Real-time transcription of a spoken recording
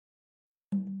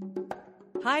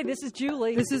Hi, this is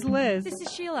Julie. This is Liz. This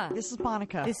is Sheila. This is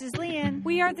Monica. This is Lian.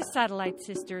 We are the Satellite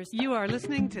Sisters. You are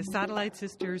listening to Satellite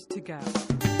Sisters to Go.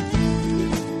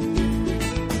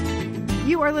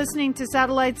 You are listening to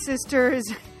Satellite Sisters.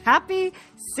 Happy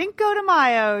Cinco de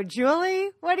Mayo.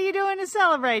 Julie, what are you doing to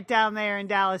celebrate down there in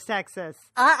Dallas, Texas?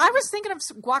 I was thinking of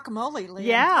some guacamole, Lian.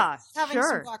 Yeah, Having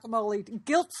sure. some guacamole,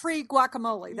 guilt-free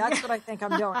guacamole. That's what I think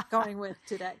I'm going with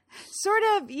today. Sort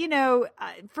of,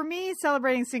 for me,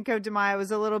 celebrating Cinco de Mayo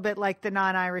is a little bit like the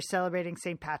non-Irish celebrating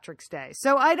St. Patrick's Day.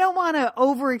 So I don't want to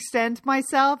overextend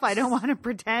myself. I don't want to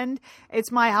pretend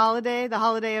it's my holiday, the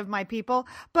holiday of my people.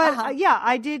 But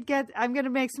I'm going to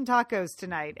make some tacos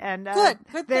tonight. And Good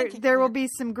there will be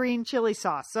some green chili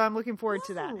sauce. So I'm looking forward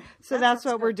to that. So that's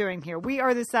what we're doing here. We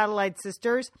are the Satellite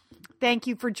Sisters. Thank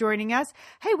you for joining us.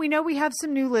 Hey, we know we have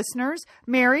some new listeners.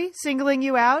 Mary, singling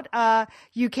you out.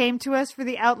 You came to us for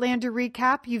the Outlander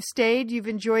Re-Cap. You've stayed. You've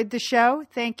enjoyed the show.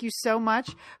 Thank you so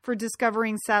much for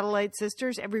discovering Satellite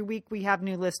Sisters. Every week we have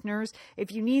new listeners.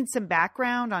 If you need some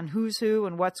background on who's who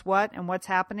and what's what and what's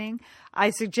happening, I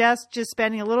suggest just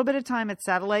spending a little bit of time at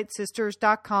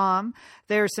satellitesisters.com.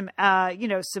 There's some,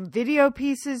 some video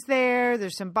pieces there.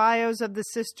 There's some bios of the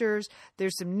sisters.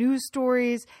 There's some news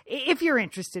stories. If you're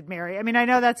interested, Mary. I mean, I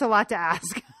know that's a lot to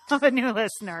ask of a new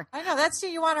listener. I know.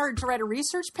 You want her to write a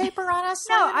research paper on us?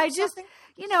 No, I just,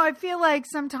 I feel like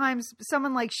sometimes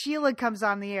someone like Sheila comes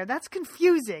on the air. That's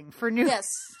confusing for new.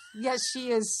 Yes,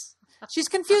 she is. She's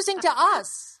confusing to us.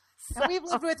 And we've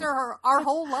lived with her our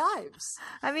whole lives.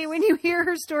 I mean, when you hear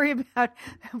her story about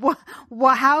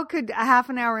how could a half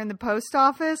an hour in the post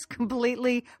office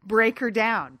completely break her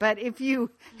down? But if you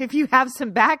have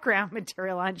some background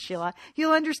material on Sheila,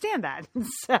 you'll understand that.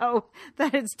 So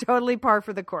that is totally par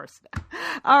for the course.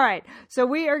 All right. So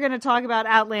we are going to talk about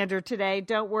Outlander today.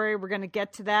 Don't worry. We're going to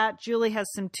get to that. Julie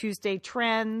has some Tuesday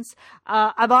trends.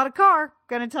 I bought a car.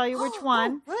 Going to tell you which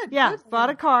one. Good, yeah, good. Bought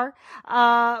a car.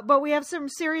 But we have some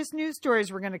serious news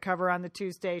stories we're going to cover on the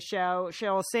Tuesday show.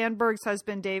 Sheryl Sandberg's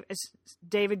husband,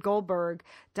 David Goldberg,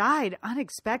 died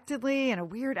unexpectedly in a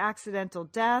weird accidental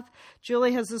death.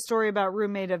 Julie has a story about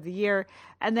Roommate of the Year.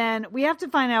 And then we have to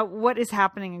find out what is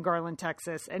happening in Garland,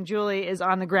 Texas. And Julie is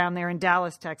on the ground there in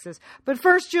Dallas, Texas. But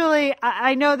first, Julie,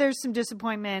 I know there's some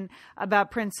disappointment about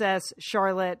Princess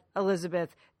Charlotte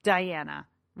Elizabeth Diana,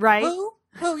 right?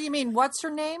 Who? You mean what's her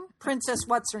name? Princess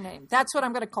what's her name? That's what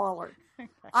I'm going to call her.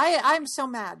 I'm so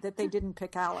mad that they didn't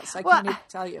pick Alice. I can't even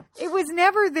tell you. It was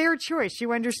never their choice.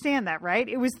 You understand that, right?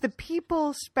 It was the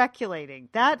people speculating.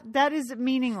 That is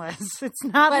meaningless. It's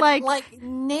not like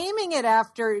naming it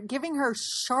after, giving her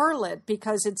Charlotte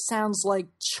because it sounds like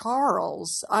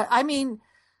Charles. I mean,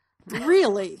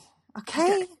 really?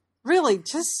 Okay? Really,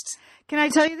 just... Can I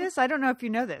tell you this? I don't know if you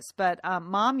know this, but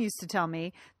Mom used to tell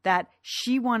me that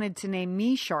she wanted to name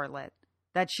me Charlotte.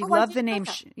 That she loved the name.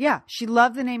 She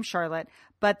loved the name Charlotte,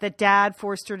 but that Dad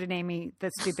forced her to name me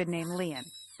the stupid name Lian,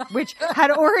 which they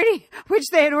had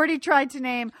already tried to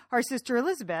name our sister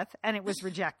Elizabeth, and it was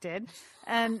rejected.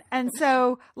 And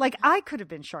so I could have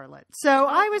been Charlotte. So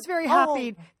I was very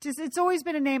happy. It's always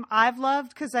been a name I've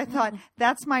loved because I thought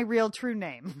that's my real true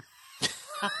name.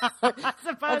 As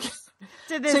opposed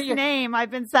to this name I've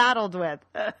been saddled with.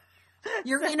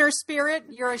 Your inner spirit,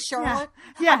 you're a Charlotte.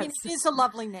 Yeah. Yes. I mean, it is a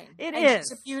lovely name. It is.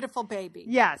 She's a beautiful baby.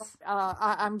 Yes.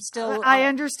 I'm still. I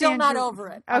understand. Still not over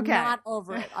it. Okay. I'm not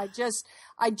over it. I just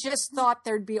thought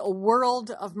there'd be a world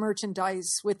of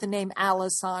merchandise with the name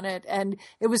Alice on it, and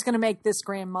it was going to make this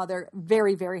grandmother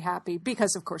very, very happy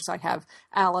because, of course, I have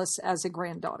Alice as a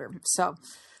granddaughter. So.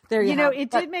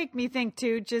 It did make me think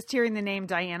too, just hearing the name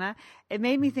Diana, it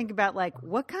made me think about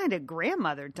what kind of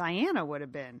grandmother Diana would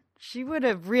have been. She would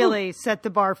have really set the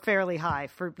bar fairly high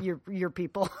for your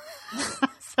people.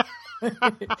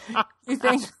 You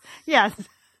think? Yes.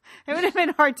 It would have been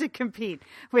hard to compete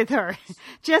with her,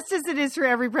 just as it is for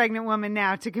every pregnant woman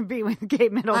now to compete with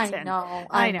Kate Middleton.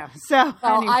 I know. So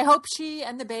anyway. I hope she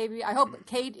and the baby, I hope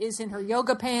Kate is in her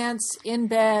yoga pants, in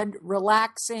bed,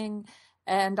 relaxing.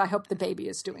 And I hope the baby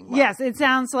is doing well. Yes, it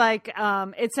sounds like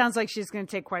she's going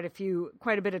to take quite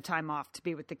a bit of time off to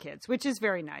be with the kids, which is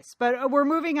very nice. But we're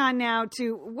moving on now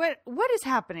to what is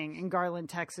happening in Garland,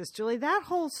 Texas, Julie. That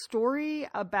whole story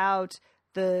about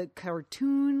the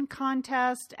cartoon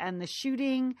contest and the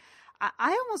shooting,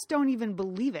 I almost don't even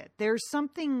believe it. There's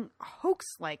something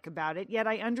hoax-like about it, yet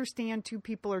I understand 2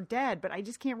 people are dead, but I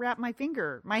just can't wrap my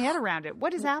head around it.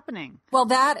 What is happening? Well,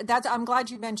 that's I'm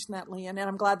glad you mentioned that, Lian, and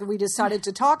I'm glad that we decided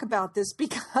to talk about this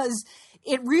because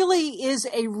it really is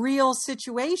a real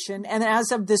situation. And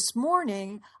as of this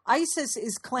morning, ISIS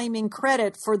is claiming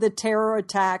credit for the terror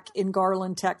attack in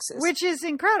Garland, Texas. Which is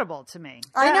incredible to me.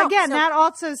 I know. Again, that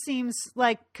also seems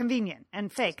like convenient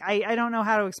and fake. I don't know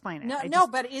how to explain it.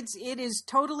 But it is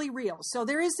totally real. So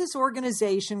there is this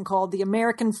organization called the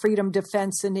American Freedom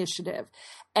Defense Initiative.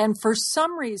 And for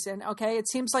some reason, okay, it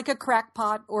seems like a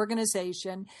crackpot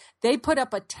organization. They put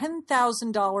up a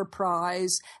 $10,000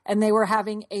 prize, and they were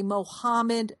having a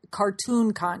Mohammed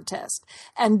cartoon contest.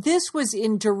 And this was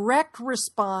in direct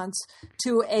response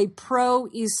to a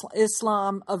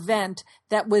pro-Islam event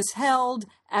that was held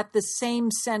at the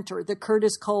same center, the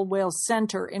Curtis Culwell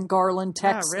Center in Garland,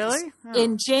 Texas. Oh, really? Oh.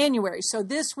 In January. So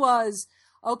this was...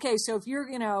 Okay, so if you're,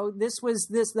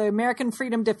 the American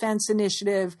Freedom Defense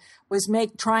Initiative was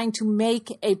trying to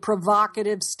make a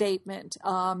provocative statement,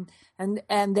 and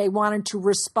they wanted to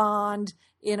respond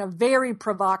in a very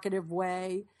provocative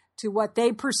way to what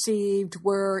they perceived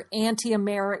were an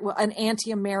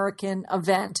anti-American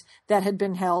event that had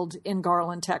been held in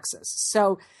Garland, Texas.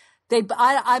 So they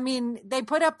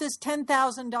put up this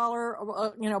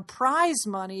 $10,000, prize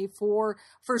money for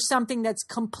something that's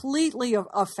completely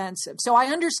offensive. So I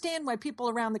understand why people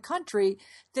around the country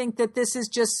think that this is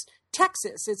just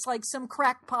Texas. It's like some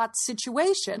crackpot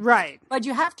situation. Right. But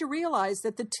you have to realize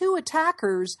that the two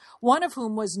attackers, one of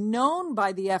whom was known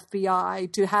by the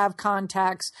FBI to have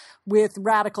contacts with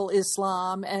radical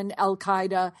Islam and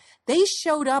Al-Qaeda, they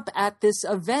showed up at this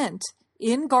event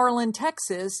in Garland,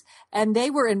 Texas, and they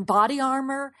were in body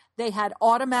armor. They had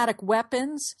automatic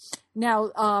weapons. Now,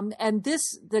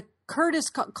 the Curtis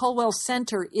Culwell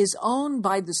Center is owned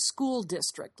by the school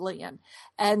district, Lian.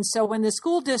 And so when the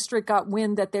school district got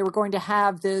wind that they were going to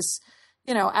have this,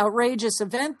 outrageous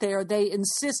event there, they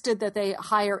insisted that they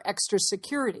hire extra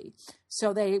security.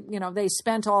 So they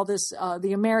spent all this,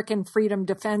 the American Freedom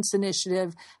Defense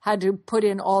Initiative had to put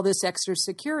in all this extra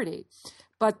security.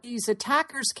 But these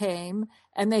attackers came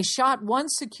and they shot one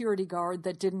security guard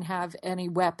that didn't have any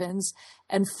weapons.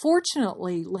 And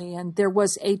fortunately, Lian, there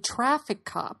was a traffic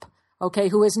cop,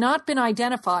 who has not been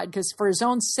identified because for his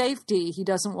own safety, he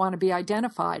doesn't want to be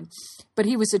identified. But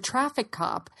he was a traffic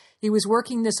cop. He was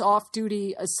working this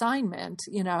off-duty assignment,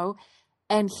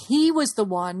 and he was the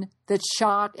one that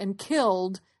shot and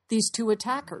killed these two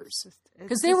attackers.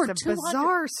 Because there were 200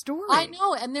 bizarre story. I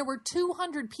know, and there were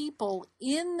 200 people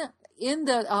in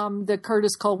the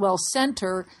Curtis Culwell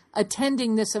Center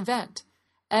attending this event,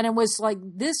 and it was like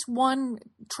this one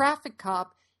traffic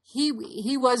cop. He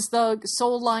was the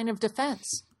sole line of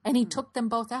defense, and he took them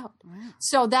both out. Wow.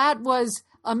 So that was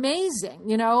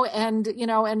amazing, and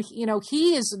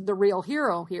he is the real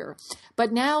hero here.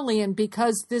 But now, Lian,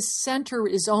 because this center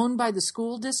is owned by the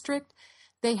school district,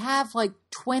 they have like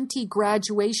 20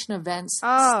 graduation events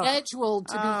scheduled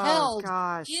to be held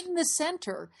in the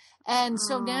center. And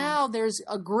so now there's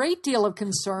a great deal of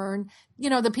concern.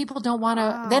 The people don't want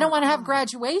to, they don't want to have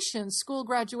school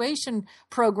graduation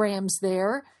programs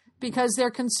there because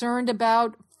they're concerned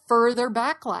about further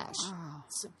backlash.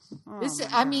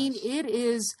 It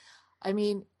is,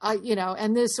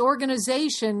 and this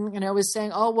organization, is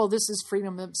saying, oh, well, this is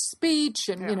freedom of speech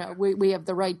and, we have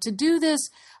the right to do this.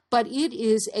 But it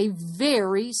is a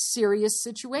very serious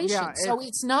situation. Yeah, so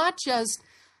it's not just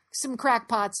some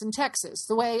crackpots in Texas,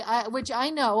 which I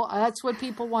know that's what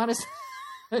people want to.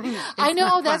 I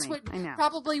know that's what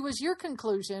probably was your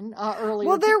conclusion earlier.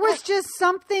 Well, there was just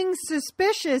something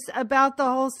suspicious about the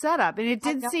whole setup, and it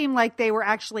did seem like they were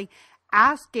actually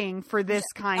asking for this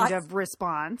kind of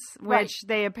response, which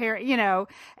they apparently,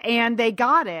 and they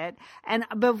got it.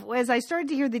 But as I started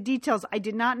to hear the details, I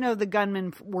did not know the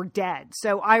gunmen were dead.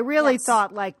 So I really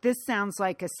thought this sounds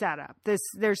like a setup.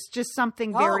 There's just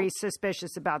something very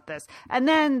suspicious about this. And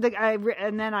then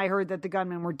I heard that the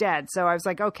gunmen were dead. So I was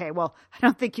like, okay, well, I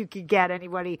don't think you could get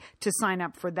anybody to sign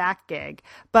up for that gig.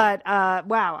 But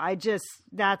wow,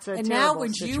 that's a terrible situation. And now,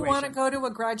 would you want to go to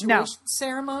a graduation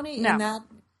ceremony in that?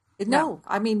 No,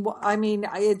 I mean,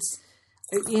 it's,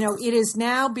 it has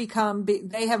now become,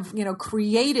 they have,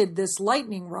 created this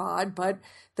lightning rod, but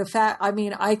the fact, I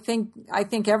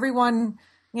think everyone,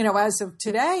 as of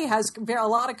today has a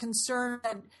lot of concern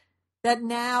that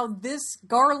now this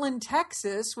Garland,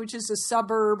 Texas, which is a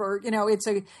suburb or,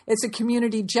 it's a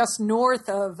community just north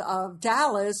of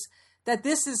Dallas, that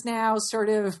this is now sort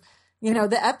of, the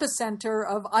epicenter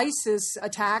of ISIS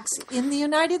attacks in the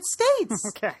United States.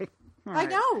 Okay.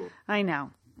 Right. I know.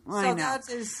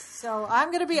 So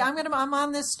I'm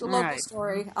on this local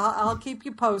story. I'll keep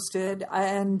you posted.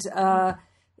 And that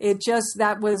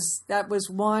was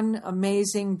one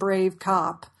amazing, brave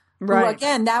cop. Right. Who,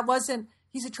 again,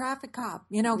 he's a traffic cop.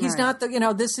 He's not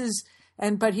this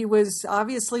but he was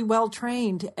obviously well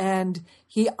trained, and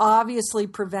he obviously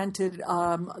prevented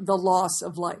the loss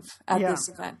of life at this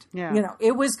event. Yeah. You know,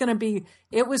 it was going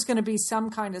to be some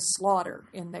kind of slaughter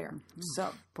in there.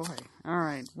 So, boy. All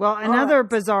right. Well, another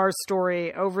bizarre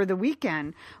story over the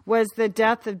weekend was the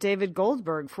death of David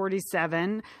Goldberg,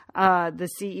 47, the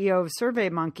CEO of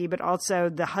SurveyMonkey, but also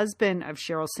the husband of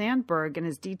Sheryl Sandberg. And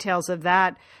his details of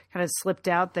that kind of slipped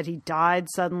out, that he died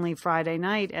suddenly Friday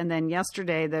night. And then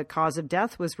yesterday, the cause of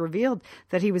death was revealed,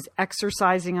 that he was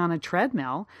exercising on a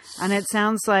treadmill. And it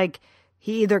sounds like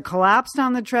he either collapsed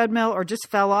on the treadmill or just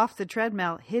fell off the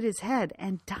treadmill, hit his head,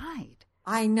 and died.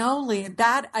 I know, Lian.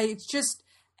 It's just,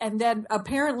 and then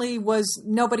apparently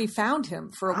nobody found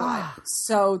him for a while.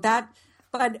 So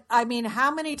but I mean,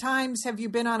 how many times have you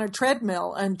been on a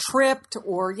treadmill and tripped,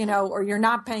 or you're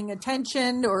not paying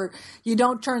attention, or you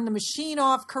don't turn the machine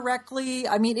off correctly?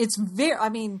 I mean,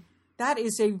 that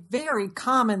is a very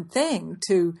common thing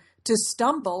to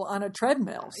stumble on a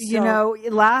treadmill. So. You know,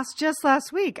 just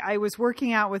last week, I was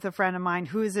working out with a friend of mine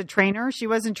who is a trainer. She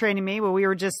wasn't training me, but we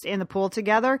were just in the pool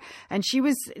together. And she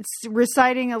was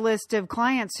reciting a list of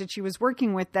clients that she was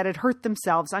working with that had hurt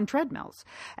themselves on treadmills.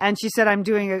 And she said,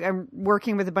 I'm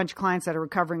working with a bunch of clients that are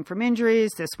recovering from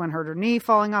injuries. This one hurt her knee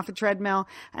falling off a treadmill.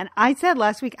 And I said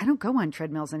last week, I don't go on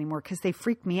treadmills anymore because they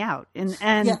freak me out.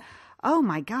 And oh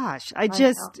my gosh.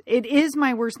 It is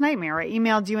my worst nightmare. I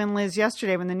emailed you and Liz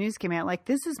yesterday when the news came out, like,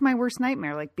 this is my worst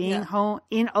nightmare. Like being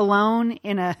alone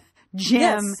in a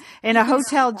gym, in a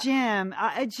hotel gym.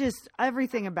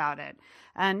 Everything about it.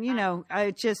 And,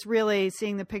 I just really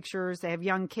seeing the pictures, they have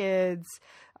young kids.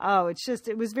 Oh, it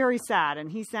was very sad.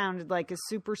 And he sounded like a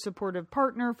super supportive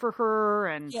partner for her.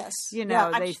 And, she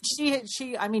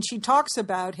talks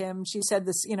about him. She said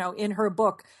this, in her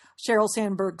book, Sheryl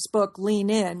Sandberg's book,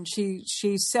 Lean In,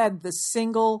 she said the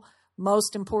single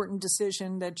most important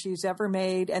decision that she's ever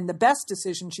made, and the best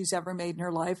decision she's ever made in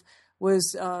her life,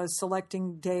 was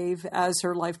selecting Dave as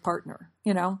her life partner.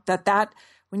 That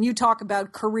when you talk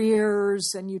about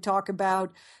careers and you talk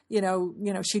about,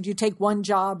 should you take one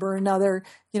job or another,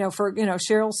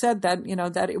 Sheryl said that,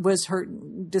 that it was her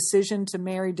decision to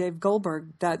marry Dave Goldberg,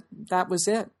 that was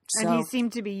it. So. And he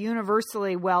seemed to be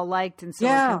universally well liked in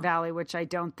Silicon Valley, which I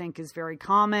don't think is very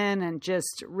common, and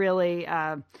just really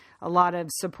a lot of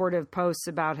supportive posts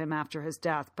about him after his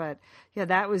death. But yeah,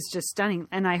 that was just stunning.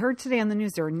 And I heard today on the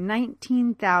news there are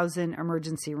 19,000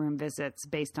 emergency room visits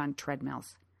based on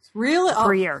treadmills. Really?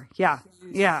 Per year. Yeah.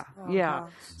 Yeah. Oh, yeah.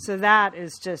 gosh. So that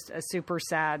is just a super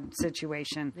sad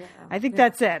situation. Yeah. I think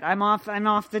that's it. I'm off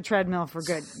the treadmill for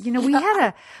good.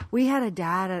 We had a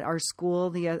dad at our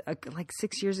school like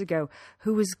 6 years ago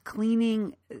who was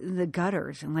cleaning the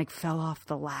gutters and like fell off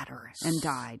the ladder and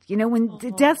died. When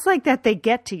deaths like that, they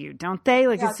get to you, don't they?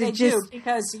 Like they do,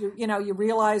 because you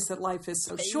realize that life is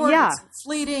so short, it's so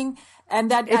fleeting. And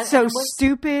that it's so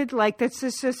stupid. Like that's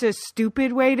just a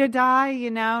stupid way to die.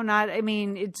 It's not.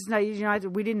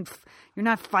 You're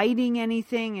not fighting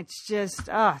anything. It's just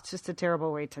a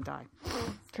terrible way to die.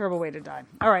 Terrible way to die.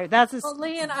 All right, that's. Well,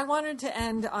 Lian, I wanted to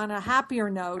end on a happier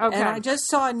note, okay. And I just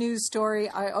saw a news story.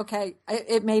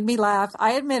 It made me laugh.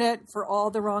 I admit it, for all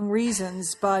the wrong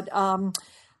reasons, but.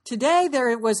 Today,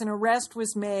 there was an arrest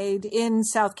was made in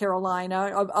South Carolina,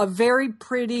 a very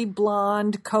pretty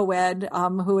blonde co-ed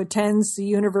who attends the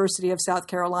University of South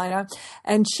Carolina,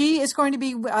 and she is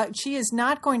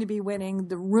not going to be winning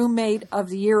the Roommate of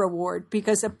the Year award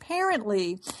because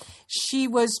apparently she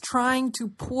was trying to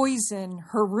poison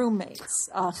her roommates.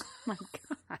 Oh my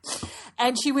God.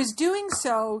 And she was doing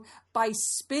so by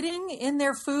spitting in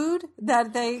their food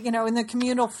that they, in the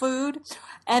communal food.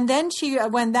 And then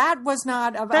when that was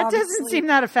not... That doesn't seem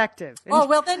that effective.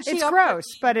 Then it's gross,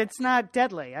 but it's not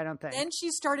deadly, I don't think. Then she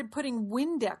started putting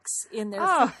Windex in their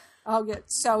food. Oh, yeah.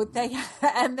 So they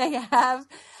have,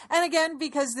 and again,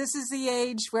 because this is the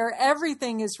age where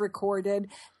everything is recorded,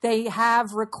 they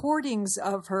have recordings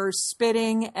of her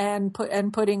spitting and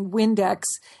putting Windex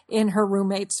in her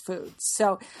roommate's food.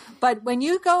 So, but when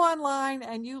you go online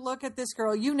and you look at this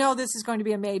girl, this is going to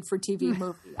be a made-for-TV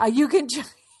movie.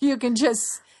 You can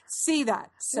just see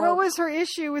that. So, what was her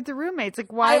issue with the roommates?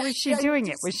 Like, why was she doing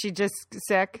it? Was she just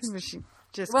sick? Was she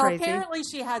just crazy? Well, apparently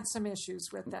she had some issues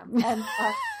with them. And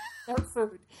their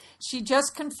food. She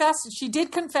just confessed. She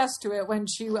did confess to it when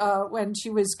she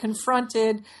was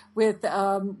confronted with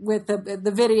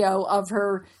the video of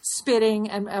her spitting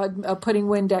and putting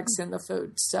Windex in the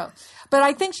food. So, but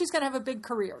I think she's going to have a big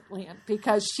career, Lian,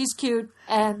 because she's cute,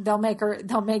 and they'll make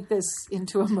this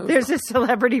into a movie. There's a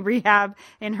celebrity rehab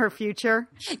in her future.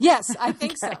 Yes, I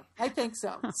think so. I think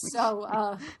so.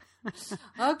 So,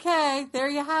 okay, there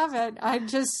you have it.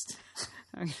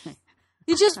 Okay.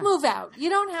 You just move out. You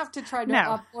don't have to try to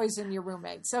No. poison your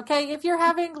roommates, okay? If you're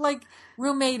having like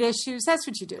roommate issues, that's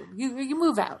what you do. You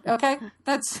move out, okay?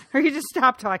 That's Or you just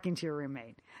stop talking to your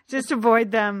roommate. Just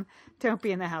avoid them. Don't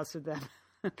be in the house with them.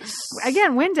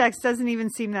 Again, Windex doesn't even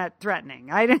seem that threatening.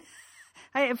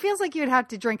 It feels like you'd have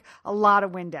to drink a lot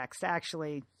of Windex to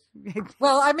actually.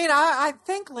 well. I mean, I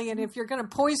think, Lian, if you're going to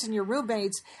poison your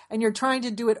roommates and you're trying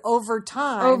to do it over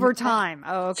time,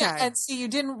 Oh, okay. and see, you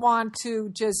didn't want to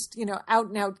just out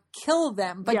and out kill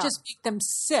them, but Yeah. just make them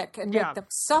sick and Yeah. make them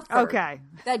suffer. Okay.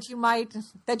 That you might.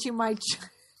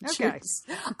 Okay. Choose.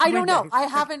 I don't know.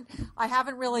 Windex. I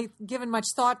haven't really given much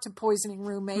thought to poisoning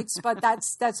roommates, but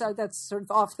that's sort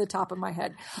of off the top of my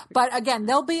head. But again,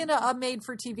 they'll be in a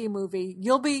made-for-TV movie.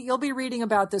 You'll be reading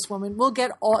about this woman.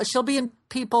 She'll be in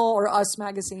People or Us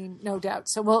magazine, no doubt.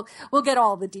 So we'll get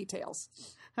all the details.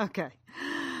 Okay.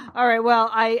 All right. Well,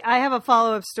 I have a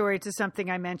follow-up story to something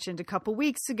I mentioned a couple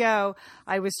weeks ago.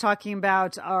 I was talking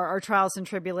about our trials and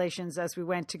tribulations as we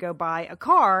went to go buy a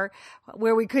car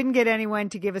where we couldn't get anyone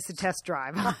to give us a test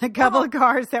drive. A couple of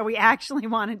cars that we actually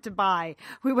wanted to buy.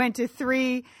 We went to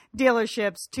 3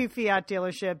 dealerships, 2 Fiat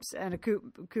dealerships and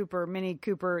a Mini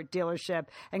Cooper dealership,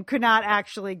 and could not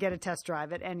actually get a test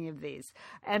drive at any of these.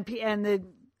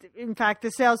 In fact,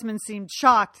 the salesman seemed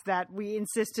shocked that we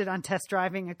insisted on test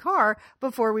driving a car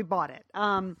before we bought it.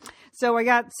 So I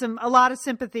got a lot of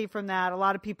sympathy from that. A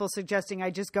lot of people suggesting I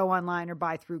just go online or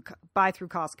buy through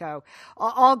Costco.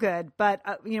 All good. But,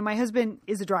 my husband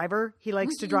is a driver. He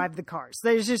likes to drive the cars.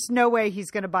 There's just no way he's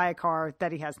going to buy a car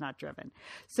that he has not driven.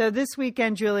 So this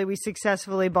weekend, Julie, we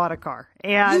successfully bought a car.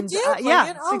 And You did, yeah,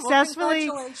 Lian? Oh, well, successfully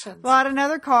congratulations. bought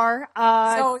another car.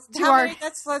 So how many?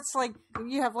 That's like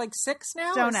you have like 6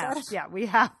 now. Don't Is that- ask. Yeah, we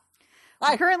have.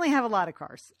 We currently have a lot of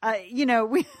cars.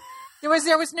 We. There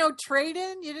was no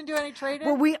trade-in? You didn't do any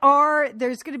trade-in? Well,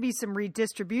 there's going to be some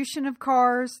redistribution of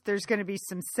cars. There's going to be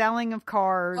some selling of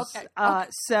cars. Okay.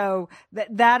 So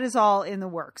that is all in the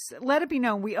works. Let it be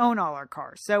known, we own all our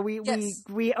cars. So we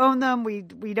own them.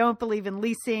 We don't believe in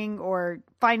leasing or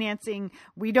financing.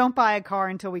 We don't buy a car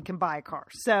until we can buy a car.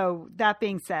 So that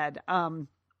being said, and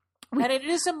it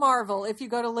is a marvel if you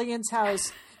go to Lian's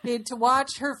house to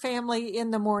watch her family in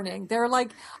the morning.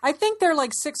 I think they're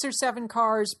like 6 or 7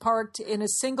 cars parked in a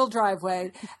single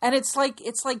driveway, and it's like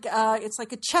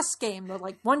a chess game. They're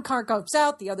like one car goes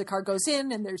out, the other car goes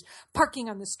in, and there's parking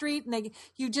on the street, and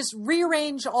you just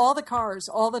rearrange all the cars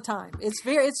all the time.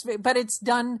 But it's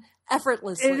done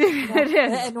effortlessly. It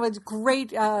is, and with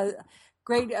great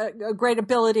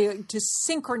ability to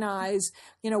synchronize,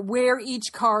 where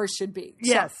each car should be.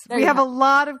 Yes. So, we have a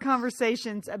lot of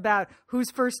conversations about who's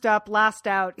first up, last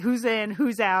out, who's in,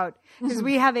 who's out, because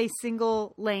we have a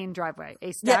single lane driveway,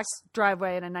 a stacked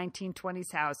driveway in a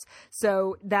 1920s house.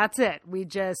 So that's it. We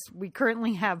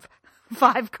currently have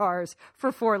 5 cars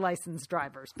for 4 licensed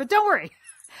drivers, but don't worry.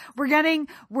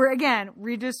 We're again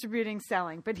redistributing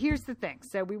selling. But here's the thing.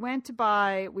 So we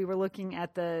were looking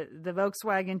at the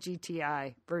Volkswagen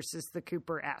GTI versus the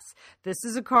Cooper S. This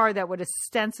is a car that would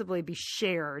ostensibly be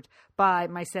shared by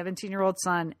my 17-year-old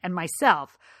son and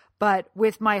myself, but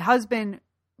with my husband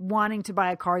wanting to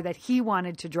buy a car that he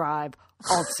wanted to drive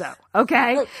also.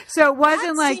 Okay. So it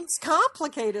wasn't that seems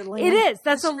complicated, Lian. It is.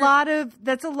 That's a lot of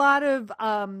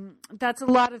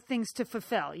things to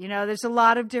fulfill. There's a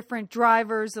lot of different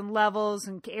drivers and levels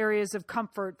and areas of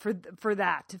comfort for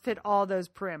that to fit all those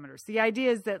parameters. The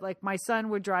idea is that like my son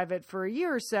would drive it for a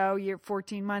year or so,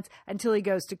 14 months until he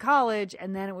goes to college,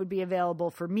 and then it would be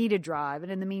available for me to drive.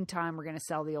 And in the meantime, we're going to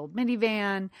sell the old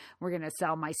minivan. We're going to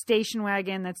sell my station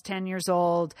wagon that's 10 years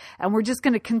old, and we're just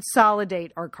going to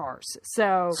consolidate our cars.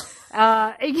 So,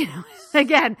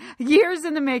 again, years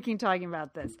in the making talking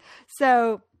about this.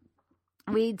 So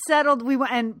we'd settled,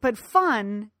 but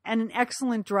fun and an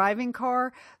excellent driving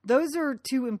car, those are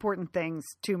 2 important things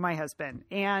to my husband.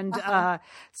 And, and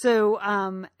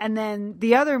then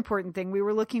the other important thing, we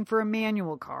were looking for a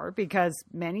manual car because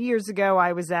many years ago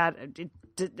I was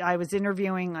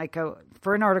interviewing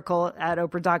for an article at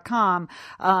Oprah.com,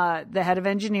 the head of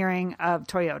engineering of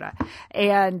Toyota.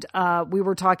 And we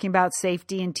were talking about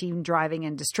safety and team driving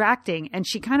and distracting. And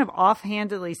she kind of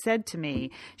offhandedly said to me,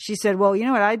 she said, well, you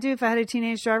know what I'd do if I had a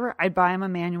teenage driver? I'd buy him a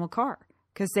manual car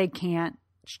because they can't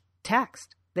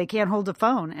text. They can't hold a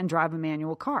phone and drive a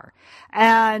manual car.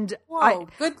 And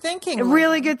good thinking.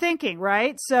 Really good thinking,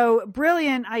 right? So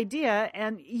brilliant idea.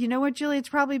 And you know what, Julie? It's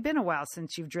probably been a while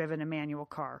since you've driven a manual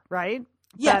car, right?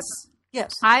 Yes.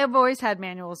 Yes. I have always had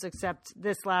manuals except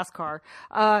this last car.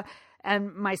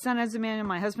 and my son has a manual,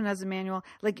 my husband has a manual.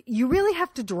 Like, you really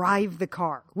have to drive the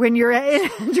car when you're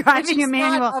driving a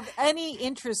manual. Not of any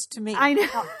interest to me. I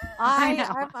know.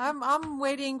 I'm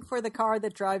waiting for the car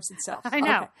that drives itself. I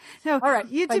know. Okay. No, all right.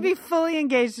 You have to be fully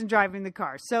engaged in driving the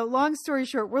car. So long story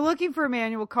short, we're looking for a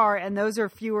manual car, and those are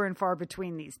fewer and far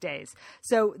between these days.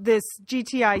 So this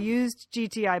used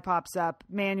GTI pops up,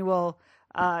 manual,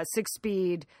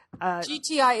 6-speed.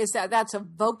 GTI, that's a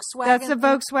Volkswagen? That's a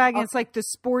Volkswagen. Okay. It's like the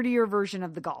sportier version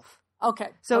of the Golf. Okay.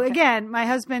 So again, my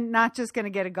husband, not just going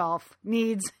to get a Golf,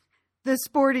 needs the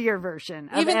sportier version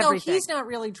of Even everything. though he's not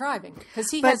really driving because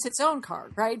he has his own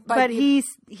car, right? But he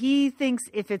thinks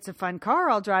if it's a fun car,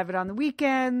 I'll drive it on the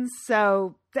weekends.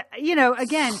 So,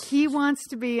 again, he wants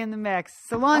to be in the mix.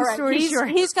 So long story short.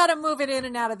 He's got to move it in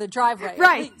and out of the driveway.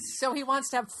 Right. So he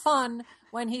wants to have fun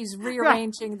when he's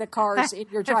rearranging the cars in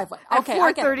your driveway. Okay,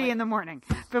 at 4:30 in the morning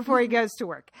before he goes to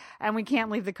work. And we can't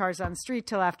leave the cars on the street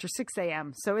till after 6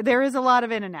 a.m. So there is a lot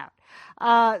of in and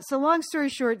out. So long story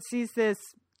short, sees this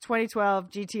 2012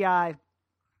 GTI,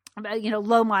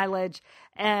 low mileage,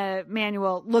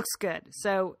 manual, looks good.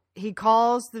 So he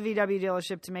calls the VW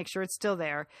dealership to make sure it's still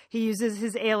there. He uses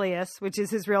his alias, which is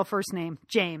his real first name,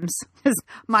 James.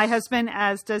 My husband,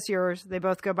 as does yours, they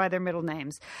both go by their middle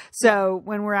names. So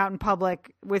when we're out in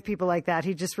public with people like that,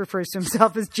 he just refers to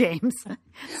himself as James.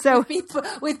 So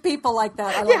with people like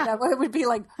that, I like that. It would be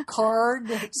like car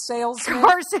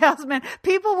salesman.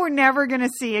 People we're never going to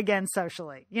see again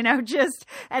socially,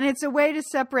 and it's a way to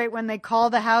separate when they call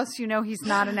the house, he's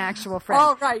not an actual friend.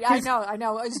 Oh, right. I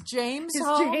know. Is James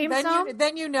home?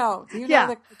 Then you know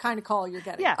the kind of call you're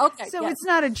getting. Yeah. Okay. So it's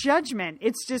not a judgment.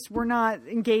 It's just we're not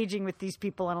engaging with these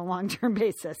people on a long-term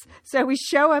basis. So we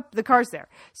show up, the car's there.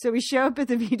 So we show up at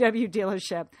the VW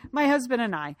dealership, my husband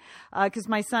and I, because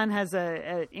my son has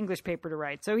a English paper to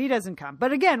write. So he doesn't come.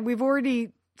 But again, we've already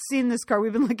seen this car.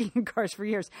 We've been looking at cars for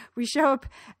years. We show up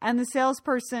and the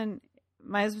salesperson,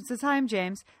 my husband says, "Hi, I'm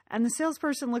James." And the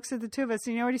salesperson looks at the two of us.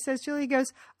 And you know what he says, Julie? He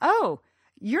goes, "Oh,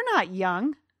 you're not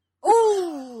young."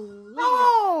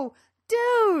 Oh,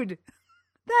 dude,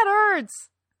 that hurts.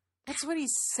 That's what he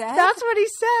said? That's what he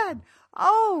said.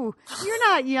 Oh, you're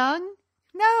not young.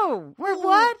 No.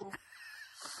 What?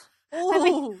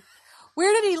 Oh.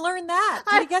 Where did he learn that?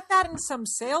 Did he get that in some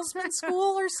salesman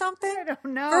school or something? I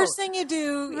don't know. First thing you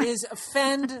do is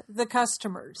offend the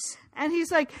customers. And he's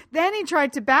like, then he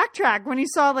tried to backtrack when he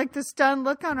saw like the stunned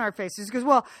look on our faces. He goes,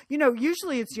 well,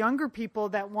 usually it's younger people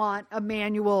that want a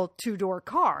manual 2-door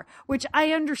car, which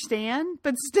I understand,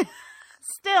 but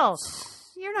still,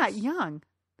 you're not young.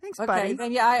 Thanks, buddy.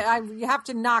 Then you have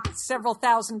to knock several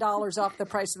 $1,000s off the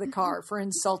price of the car for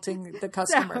insulting the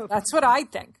customer. So, that's what I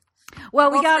think.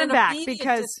 Well, we got him back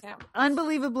because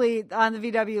unbelievably on the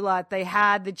VW lot, they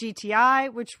had the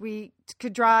GTI, which we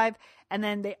could drive. And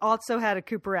then they also had a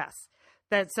Cooper S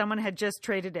that someone had just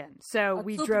traded in. So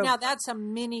we drove. Now that's a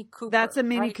Mini Cooper. That's a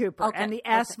Mini Cooper. Okay. And the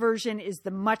S version is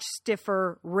the much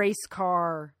stiffer race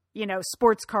car,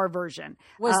 sports car version.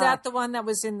 Was that the one that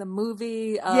was in the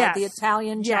movie, yes. The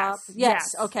Italian Job? Yes.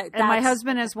 Okay. And my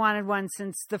husband has wanted one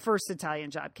since the first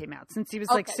Italian Job came out. Since he was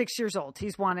like 6 years old,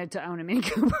 he's wanted to own a Mini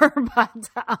Cooper.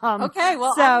 Okay.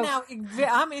 Well,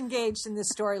 I'm engaged in this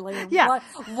story, Lian. Yeah.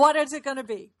 What is it going to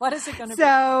be? What is it going to be?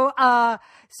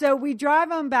 So we drive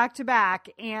them back to back,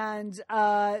 and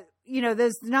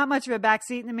there's not much of a back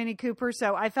seat in the Mini Cooper,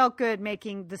 so I felt good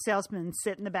making the salesman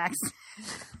sit in the back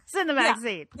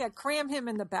seat. Yeah, cram him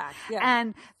in the back. Yeah.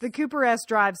 And the Cooper S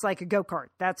drives like a go-kart.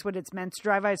 That's what it's meant to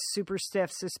drive. It's super stiff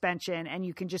suspension, and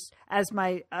you can just, as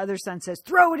my other son says,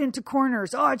 throw it into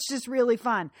corners. Oh, it's just really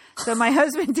fun. So my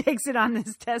husband takes it on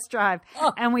this test drive,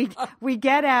 and we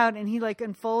get out, and he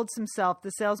unfolds himself.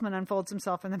 The salesman unfolds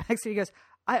himself in the back seat. He goes,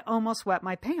 "I almost wet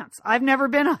my pants. I've never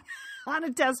been on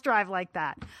a test drive like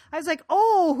that." I was like,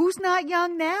 "Oh, who's not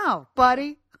young now,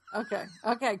 buddy?"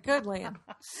 Okay, good, Lian.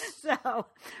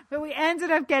 But we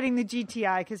ended up getting the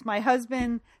GTI because my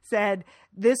husband said,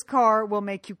 this car will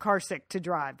make you car sick to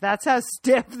drive. That's how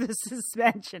stiff the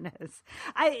suspension is.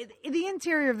 The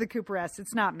interior of the Cooper S,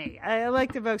 it's not me. I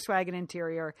like the Volkswagen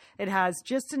interior. It has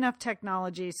just enough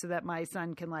technology so that my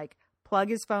son can plug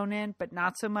his phone in, but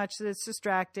not so much that it's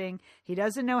distracting. He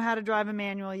doesn't know how to drive a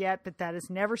manual yet, but that has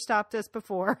never stopped us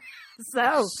before.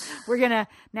 So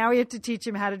now we have to teach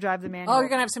him how to drive the manual. Oh, you're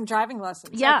going to have some driving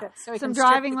lessons. Yeah. Okay. So some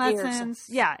driving lessons.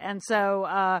 Yeah. And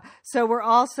so we're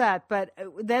all set. But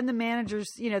then the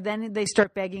managers, then they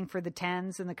start begging for the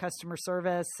 10s and the customer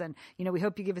service. And, we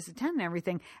hope you give us a 10 and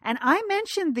everything. And I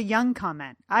mentioned the young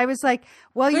comment. I was like,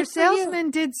 well, your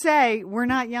salesman did say we're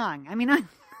not young. I mean,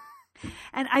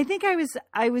 and I think I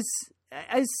was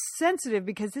sensitive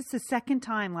because it's the second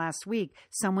time last week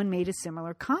someone made a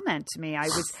similar comment to me. I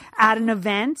was at an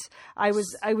event. I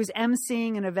was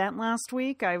emceeing an event last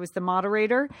week. I was the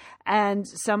moderator, and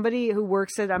somebody who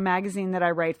works at a magazine that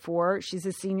I write for, she's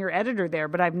a senior editor there,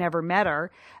 but I've never met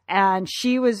her. And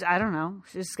she was, I don't know,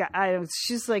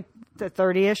 she's like the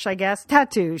 30-ish, I guess,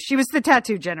 tattoos. She was the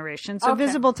tattoo generation, so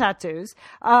visible tattoos.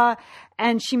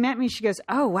 And she met me. She goes,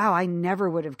 "Oh, wow, I never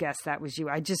would have guessed that was you.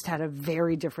 I just had a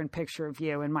very different picture of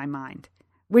you in my mind,"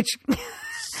 which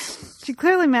she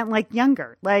clearly meant like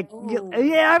younger. Like,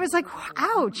 yeah, I was like,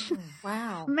 ouch.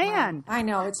 Wow. Man. Wow. I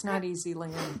know it's not easy,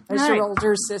 Lian. As your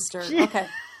older sister. Okay.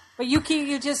 But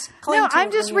you just cling to I'm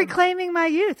it, just Lian. reclaiming my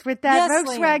youth with that Yes,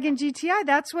 Volkswagen GTI.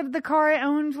 That's what the car I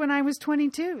owned when I was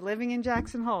 22, living in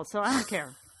Jackson Hole. So I don't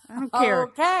care. I don't care.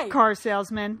 Okay. Car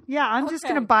salesman. Yeah, I'm just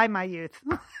going to buy my youth.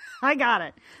 I got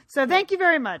it. So thank you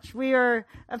very much. We are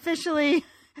officially,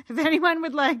 if anyone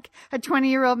would like a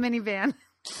 20-year-old minivan,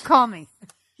 call me.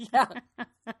 Yeah.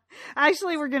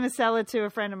 Actually, we're going to sell it to a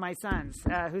friend of my son's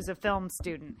who's a film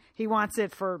student. He wants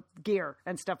it for gear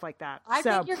and stuff like that. I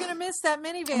think you're going to miss that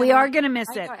minivan. We are going to miss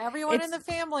it. Everyone in the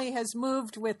family has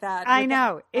moved with that. I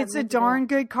know. It's a darn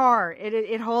good car.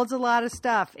 It holds a lot of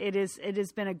stuff. It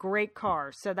has been a great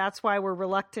car. So that's why we're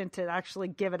reluctant to actually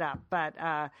give it up. But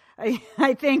I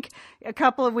think a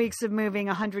couple of weeks of moving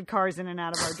 100 cars in and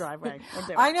out of our driveway will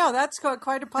do it. I know. That's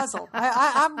quite a puzzle.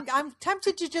 I'm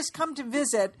tempted to just come to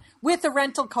visit with a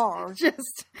rental car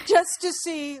just to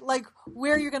see like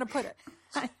where you're going to put it.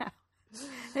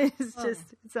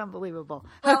 It's unbelievable.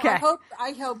 Well, okay.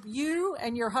 I hope you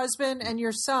and your husband and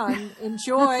your son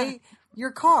enjoy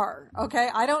your car. Okay.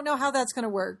 I don't know how that's going to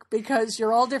work because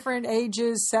you're all different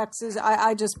ages, sexes.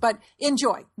 But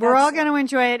enjoy. We're all going to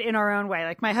enjoy it in our own way.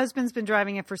 Like my husband's been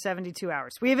driving it for 72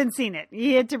 hours. We haven't seen it.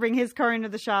 He had to bring his car into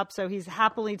the shop. So he's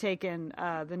happily taken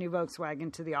the new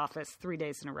Volkswagen to the office 3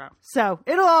 days in a row. So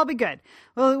it'll all be good.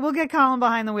 We'll get Colin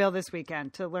behind the wheel this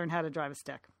weekend to learn how to drive a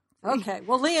stick. Okay.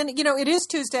 Well, Lian, it is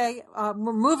Tuesday.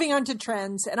 We're moving on to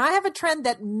trends. And I have a trend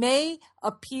that may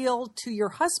appeal to your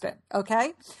husband.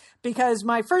 Okay. Because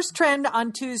my first trend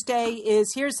on Tuesday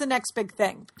is here's the next big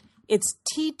thing. It's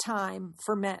tea time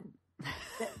for men.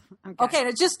 Okay,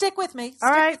 now just stick with me. All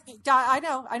right.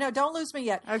 I know. Don't lose me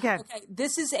yet. Okay.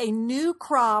 This is a new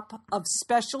crop of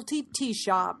specialty tea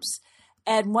shops.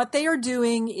 And what they are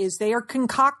doing is they are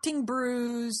concocting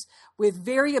brews with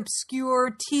very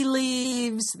obscure tea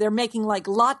leaves. They're making like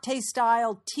latte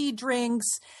style tea drinks.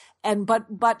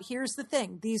 But here's the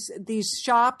thing. These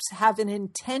shops have an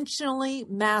intentionally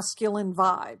masculine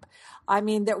vibe. I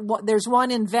mean, there's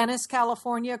one in Venice,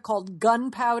 California called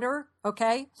Gunpowder.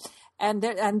 Okay. And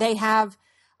they have,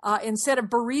 instead of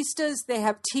baristas, they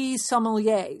have tea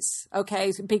sommeliers.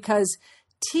 Okay. Because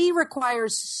tea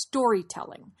requires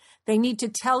storytelling. They need to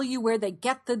tell you where they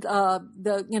get the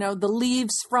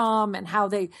leaves from and how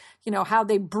they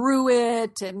brew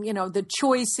it and, the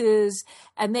choices.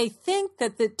 And they think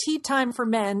that the tea time for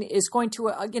men is going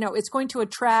to, it's going to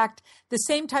attract the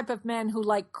same type of men who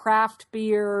like craft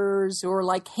beers or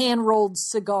like hand rolled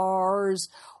cigars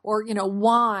or,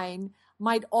 wine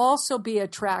might also be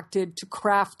attracted to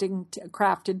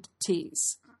crafted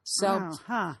teas. So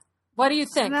what do you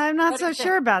think? I'm not so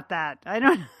sure about that.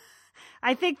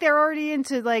 I think they're already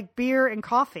into like beer and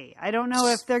coffee. I don't know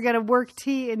if they're going to work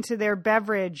tea into their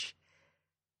beverage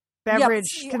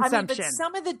consumption. I mean, but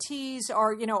some of the teas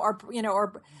are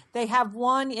they have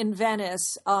one in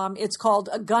Venice. It's called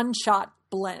a gunshot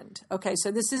blend. Okay,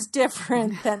 so this is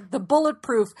different than the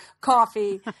bulletproof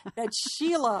coffee that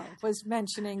Sheila was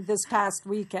mentioning this past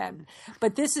weekend.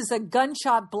 But this is a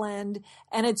gunshot blend,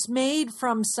 and it's made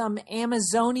from some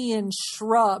Amazonian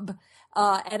shrub.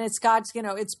 And it's got,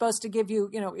 it's supposed to give you,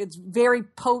 it's very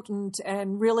potent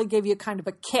and really give you kind of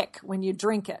a kick when you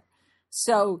drink it.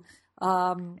 So,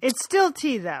 it's still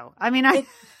tea though. I mean,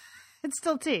 it's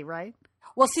still tea, right?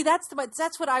 Well, see, that's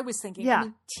what I was thinking. Yeah. I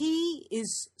mean, tea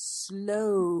is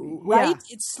slow, right? Yeah.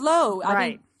 It's slow. I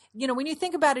right. mean, when you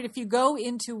think about it, if you go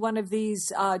into one of these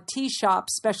tea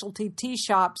shops, specialty tea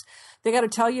shops, they got to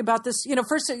tell you about this.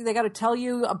 First they got to tell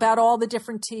you about all the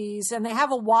different teas, and they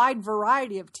have a wide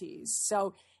variety of teas.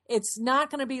 So it's not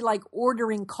going to be like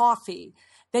ordering coffee.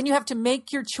 Then you have to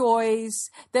make your choice.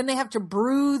 Then they have to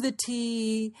brew the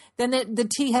tea. Then the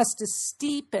tea has to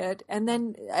steep it, and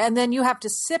then you have to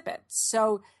sip it.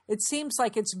 So it seems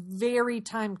like it's very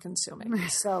time consuming.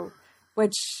 So.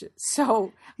 Already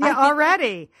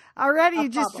you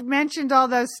just mentioned all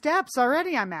those steps.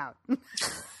 Already I'm out.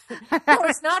 No,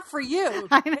 it's not for you.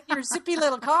 In your zippy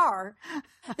little car.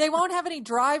 They won't have any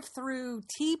drive-through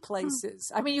tea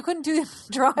places. I mean, you couldn't do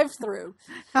drive-through.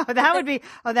 Oh,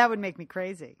 that would make me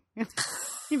crazy.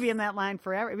 You'd be in that line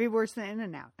forever. It'd be worse than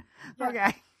In-N-Out. Yeah.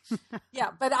 Okay. Yeah,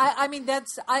 but I mean,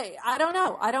 I don't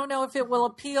know. I don't know if it will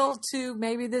appeal to,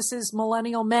 maybe this is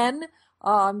millennial men.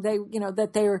 They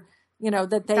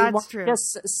want true.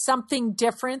 just something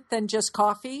different than just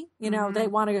coffee. They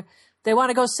want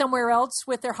to go somewhere else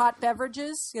with their hot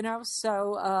beverages.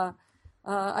 So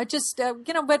I just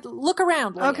but look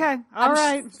around. Lian. Okay, all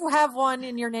right. Sure you have one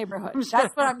in your neighborhood.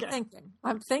 That's what I'm thinking.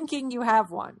 I'm thinking you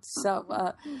have one.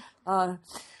 So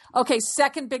okay,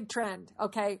 second big trend.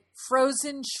 Okay,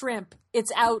 frozen shrimp.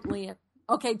 It's out, Lian.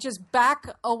 Okay, just back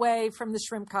away from the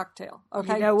shrimp cocktail.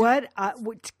 Okay. You know what?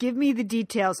 Give me the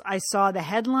details. I saw the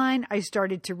headline. I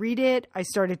started to read it. I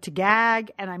started to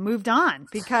gag, and I moved on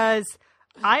because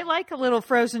I like a little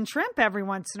frozen shrimp every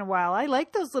once in a while. I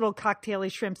like those little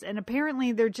cocktaily shrimps, and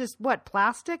apparently they're just,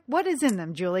 plastic? What is in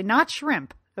them, Julie? Not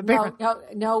shrimp.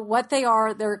 No. What they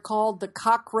are, they're called the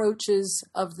cockroaches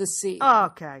of the sea.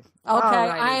 Okay.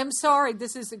 I am sorry.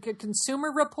 This is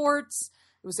Consumer Reports.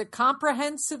 It was a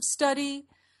comprehensive study,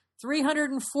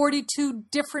 342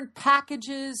 different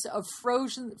packages of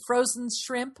frozen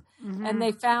shrimp, and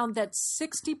they found that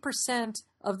 60%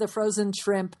 of the frozen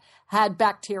shrimp had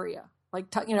bacteria,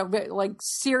 like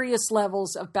serious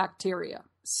levels of bacteria.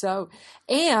 So,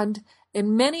 and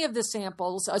in many of the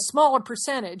samples, a smaller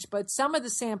percentage, but some of the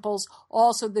samples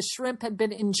also, the shrimp had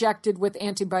been injected with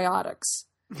antibiotics,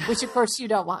 which of course you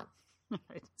don't want.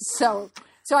 Right. So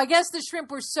I guess the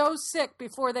shrimp were so sick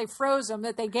before they froze them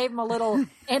that they gave them a little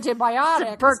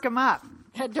antibiotic to perk them up.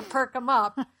 To perk them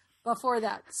up before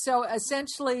that. So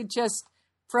essentially, just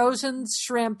frozen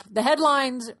shrimp. The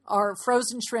headlines are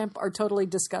frozen shrimp are totally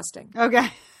disgusting.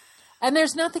 Okay. And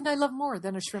there's nothing I love more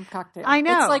than a shrimp cocktail. I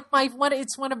know. It's like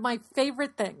it's one of my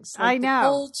favorite things. Like I know. The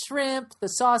cold shrimp, the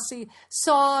saucy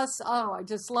sauce. Oh, I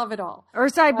just love it all. Or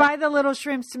so I buy the little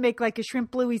shrimps to make like a shrimp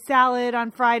bluey salad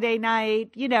on Friday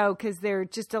night, because they're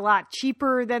just a lot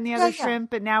cheaper than the other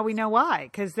shrimp. And now we know why,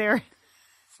 because they're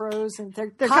frozen. They're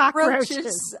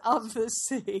cockroaches of the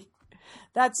sea.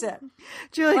 That's it.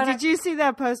 Julie, did you see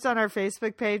that post on our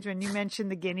Facebook page when you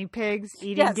mentioned the guinea pigs,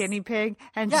 eating guinea pig?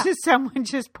 And someone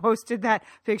just posted that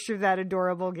picture of that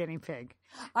adorable guinea pig.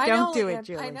 Don't do it,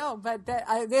 Julie. I know, but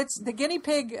it's the guinea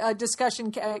pig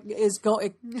discussion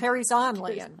it carries on,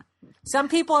 Lian. Some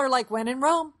people are like, when in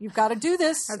Rome, you've got to do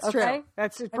this. That's okay? true.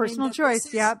 That's a personal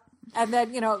choice. Yep. And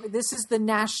then, this is the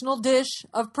national dish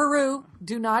of Peru.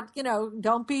 Do not,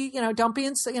 don't be,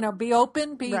 be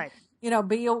open, be, right.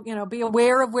 Be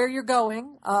aware of where you're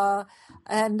going.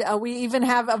 And we even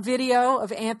have a video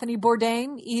of Anthony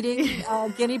Bourdain eating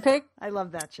guinea pig. I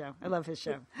love that show. I love his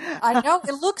show. I know,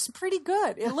 it looks pretty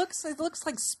good. It looks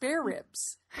like spare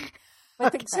ribs,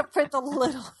 but except for the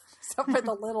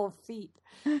little feet.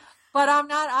 But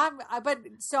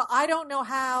so I don't know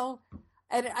how.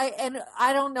 And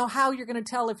I don't know how you're going to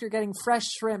tell if you're getting fresh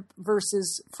shrimp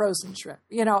versus frozen shrimp.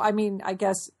 I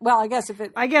guess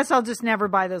I'll just never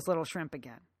buy those little shrimp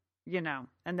again.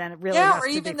 And then it really has or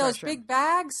to even be those shrimp. Big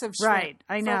bags of shrimp. Right,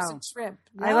 I know. Frozen shrimp.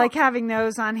 No. I like having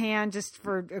those on hand just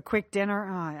for a quick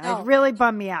dinner. It really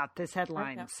bummed me out, this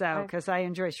headline. Because I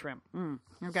enjoy shrimp.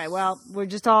 Okay, well,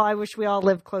 I wish we all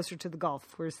lived closer to the Gulf,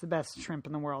 where it's the best shrimp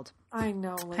in the world. I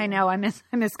know. Lian. I know. I miss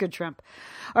good shrimp.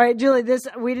 All right, Julie,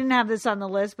 we didn't have this on the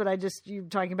list, but you're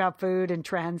talking about food and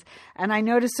trends. And I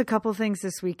noticed a couple things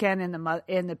this weekend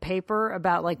in the paper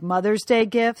about like Mother's Day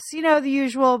gifts, the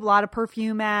usual, a lot of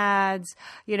perfume ads,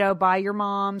 buy your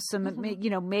mom some,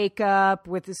 makeup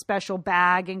with a special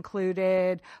bag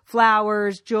included,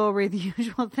 flowers, jewelry, the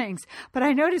usual things. But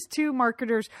I noticed two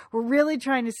marketers were really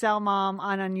trying to sell mom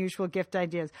on unusual gift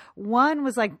ideas. One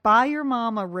was like, buy your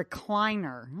mom a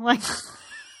recliner. Like,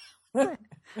 what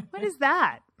is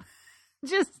that?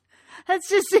 That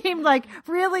just seemed like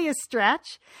really a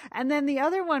stretch. And then the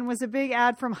other one was a big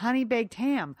ad from Honey Baked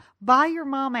Ham. Buy your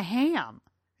mom a ham.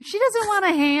 She doesn't want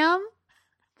a ham.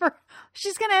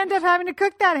 She's going to end up having to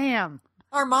cook that ham.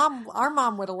 Our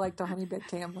mom would have liked a honey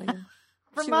baked ham, Lian.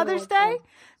 For Mother's Day?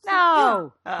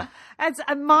 No.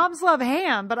 Moms love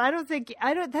ham, but I don't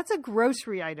that's a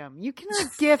grocery item. You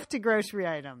cannot gift a grocery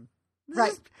item.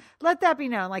 Right. Just let that be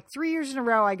known. Like 3 years in a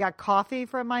row, I got coffee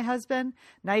from my husband,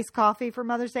 nice coffee for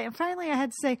Mother's Day. And finally I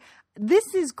had to say,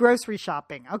 this is grocery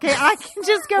shopping. Okay. I can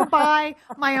just go buy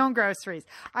my own groceries.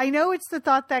 I know it's the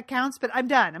thought that counts, but I'm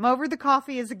done. I'm over the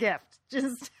coffee as a gift.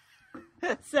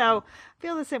 So I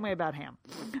feel the same way about ham.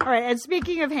 All right. And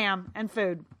speaking of ham and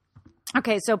food,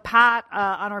 Okay, so Pat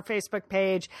on our Facebook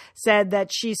page said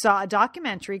that she saw a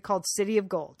documentary called City of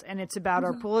Gold, and it's about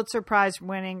our Pulitzer Prize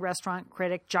winning restaurant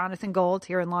critic Jonathon Gold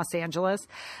here in Los Angeles.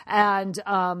 And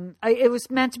it was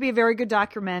meant to be a very good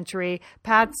documentary.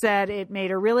 Pat said it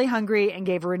made her really hungry and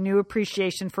gave her a new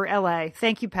appreciation for LA.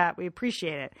 Thank you, Pat. We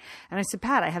appreciate it. And I said,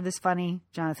 Pat, I have this funny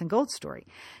Jonathon Gold story.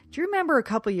 Do you remember a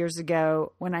couple years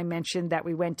ago when I mentioned that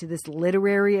we went to this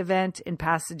literary event in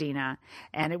Pasadena,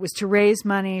 and it was to raise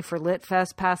money for Lit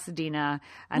Fest Pasadena,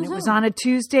 and it was on a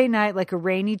Tuesday night, like a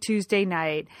rainy Tuesday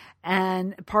night,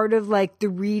 and part of like the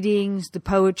readings, the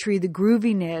poetry, the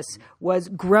grooviness was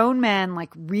grown men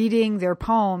like reading their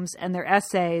poems and their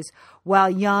essays while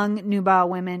young nubile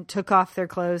women took off their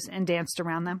clothes and danced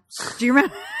around them. Do you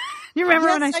remember? You remember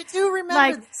yes, when I do remember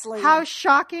like, this, Lian. how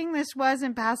shocking this was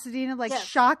in Pasadena? Like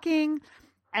shocking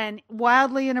and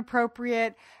wildly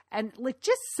inappropriate and like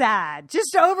just sad,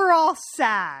 just overall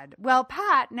sad. Well,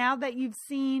 Pat, now that you've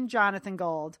seen Jonathon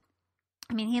Gold,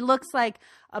 I mean, he looks like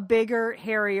a bigger,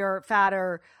 hairier,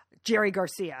 fatter Jerry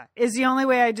Garcia is the only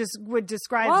way I just would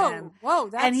describe him.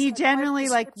 Whoa. And he generally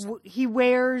he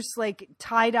wears like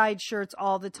tie-dyed shirts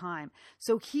all the time.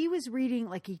 So he was reading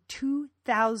like a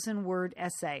 2,000 word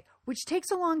essay, which takes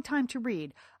a long time to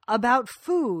read, about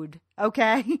food.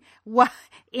 Okay.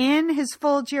 In his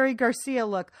full Jerry Garcia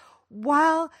look,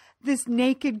 while this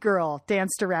naked girl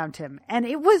danced around him. And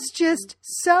it was just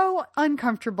so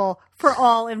uncomfortable for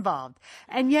all involved.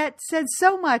 And yet said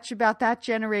so much about that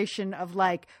generation of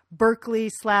like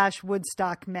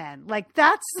Berkeley/Woodstock men. Like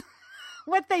that's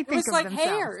what they think of themselves. It was like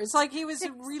Hair. It's like he was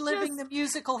reliving the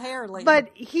musical Hair. Lian. But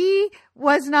he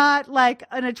was not like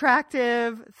an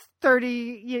attractive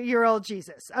 30-year-old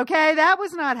Jesus. Okay. That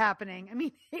was not happening. I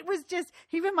mean, it was just,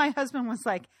 even my husband was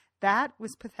like, that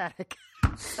was pathetic.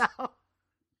 So,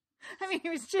 I mean, it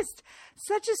was just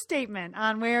such a statement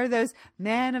on where those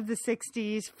men of the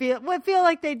 60s feel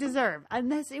like they deserve.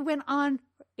 And it went on.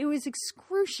 It was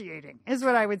excruciating is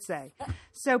what I would say.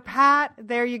 So Pat,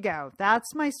 there you go.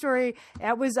 That's my story.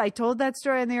 I told that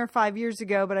story on the air 5 years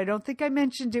ago, but I don't think I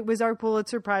mentioned it was our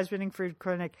Pulitzer Prize winning food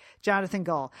critic, Jonathon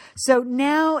Gold. So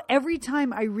now every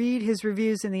time I read his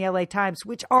reviews in the LA Times,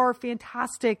 which are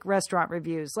fantastic restaurant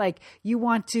reviews, like he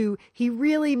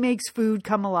really makes food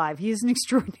come alive. He is an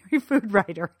extraordinary food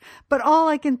writer, but all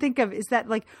I can think of is that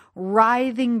like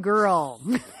writhing girl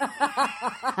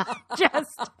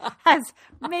just has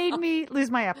made me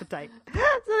lose my appetite. So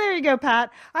there you go,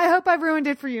 Pat. I hope I've ruined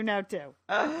it for you now too.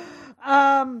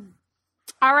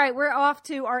 All right, we're off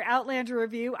to our Outlander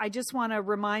review. I just want to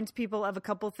remind people of a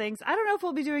couple things. I don't know if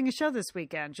we'll be doing a show this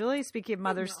weekend, Julie, speaking of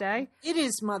Mother's Day. It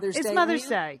is Mother's Day. It's Mother's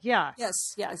Day, yeah. Yes.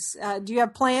 Do you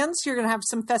have plans? You're going to have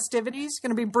some festivities?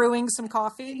 Going to be brewing some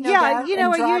coffee? No yeah, doubt, and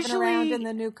I driving around in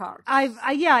the new car.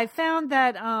 I found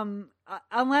that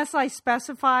unless I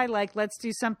specify, like, let's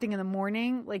do something in the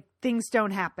morning, like, things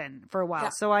don't happen for a while. Yeah.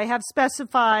 So I have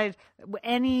specified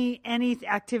any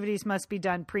activities must be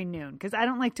done pre-noon, because I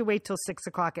don't like to wait till 6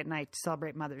 o'clock at night to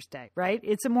celebrate Mother's Day, right?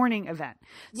 It's a morning event.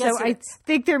 Yes, so I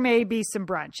think there may be some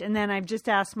brunch. And then I've just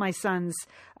asked my sons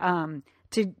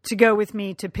to go with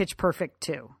me to Pitch Perfect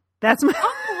 2. That's my...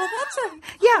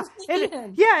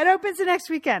 It opens the next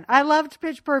weekend. I loved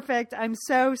Pitch Perfect. I'm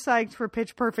so psyched for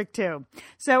Pitch Perfect 2.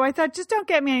 So I thought, just don't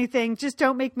get me anything. Just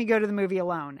don't make me go to the movie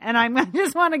alone. And I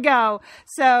just want to go.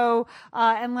 So,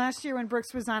 and last year when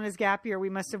Brooks was on his gap year, we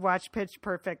must have watched Pitch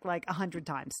Perfect like 100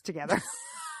 times together.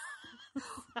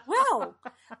 Well,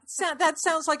 that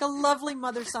sounds like a lovely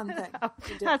mother-son thing.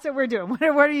 That's what we're doing. What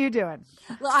are you doing?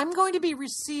 Well, I'm going to be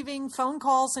receiving phone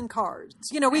calls and cards.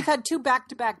 We've had 2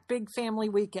 back-to-back big family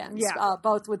weekends,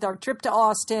 both with our trip to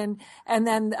Austin and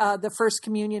then the First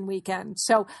Communion weekend.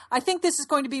 So I think this is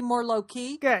going to be more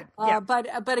low-key. Good. Yeah.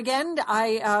 But again,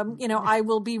 I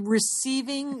will be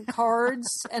receiving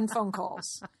cards and phone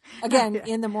calls again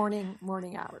in the morning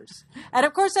hours. And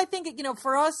of course, I think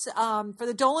for us, for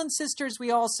the Dolan sisters,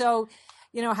 we also,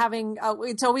 having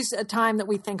it's always a time that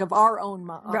we think of our own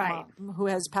mom who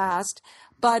has passed.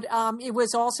 But it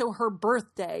was also her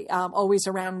birthday, always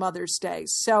around Mother's Day.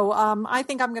 So I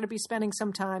think I'm going to be spending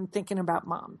some time thinking about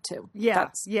Mom, too. Yeah,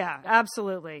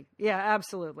 absolutely. Yeah,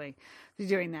 absolutely.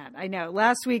 Doing that. I know.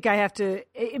 Last week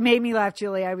it made me laugh,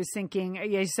 Julie. I was thinking,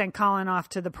 you sent Colin off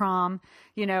to the prom,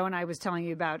 and I was telling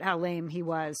you about how lame he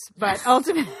was, but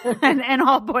ultimately, and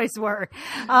all boys were.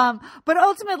 But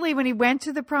ultimately, when he went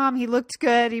to the prom, he looked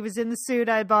good. He was in the suit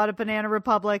I bought at Banana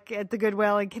Republic at the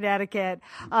Goodwill in Connecticut.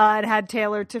 It had tailor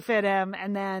tailored to fit him.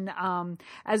 And then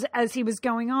as he was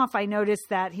going off, I noticed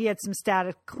that he had some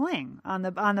static cling on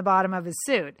the bottom of his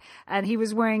suit, and he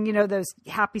was wearing, you know, those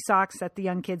happy socks that the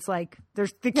young kids like.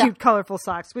 There's the cute, colorful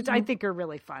socks, which I think are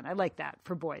really fun. I like that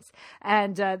for boys.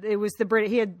 And it was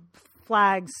he had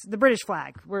flags, the British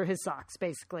flag were his socks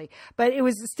basically, but it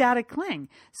was a static cling.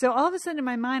 So all of a sudden in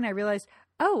my mind, I realized,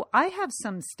 oh, I have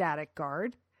some static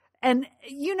guard. And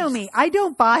you know me, I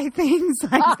don't buy things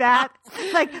like that.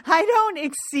 Like I don't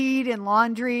exceed in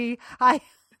laundry. I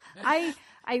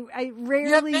rarely.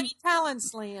 You have many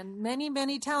talents, Lian.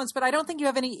 Many talents, but I don't think you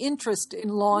have any interest in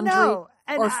laundry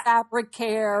or fabric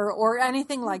care or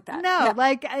anything like that. No,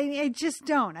 like I just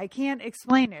don't. I can't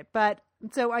explain it. But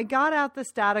so I got out the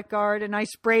static guard and I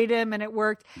sprayed him and it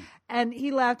worked. And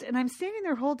he left, and I'm standing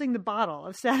there holding the bottle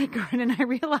of static guard, and I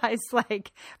realized,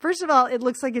 like, first of all, it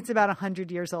looks like it's about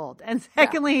 100 years old. And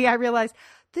secondly, I realized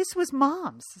this was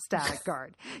Mom's static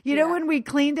guard. You know, when we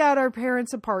cleaned out our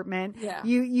parents' apartment,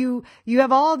 you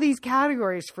have all these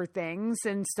categories for things,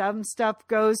 and some stuff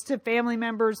goes to family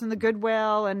members and the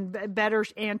Goodwill and better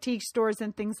antique stores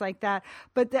and things like that.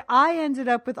 But I ended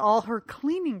up with all her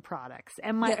cleaning products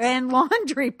and and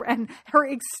laundry and her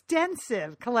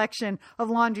extensive collection of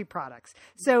laundry products.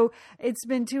 So it's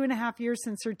been 2.5 years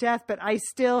since her death, but I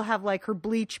still have like her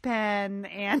bleach pen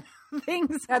and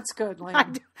things. That's good,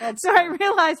 Lian. I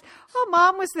realized,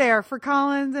 Mom was there for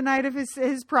Colin the night of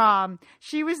his prom.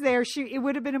 She was there. It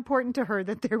would have been important to her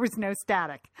that there was no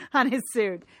static on his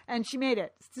suit, and she made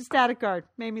it. It's a static guard.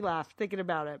 Made me laugh thinking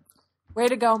about it. Way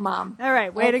to go, Mom. All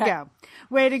right. Way to go.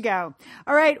 Way to go.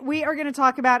 All right. We are going to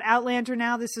talk about Outlander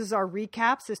now. This is our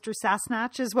recap. Sister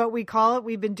Sasnatch is what we call it.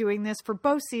 We've been doing this for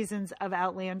both seasons of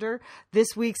Outlander.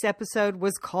 This week's episode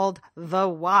was called The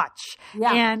Watch.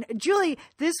 Yeah. And Julie,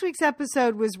 this week's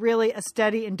episode was really a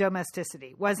study in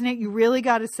domesticity, wasn't it? You really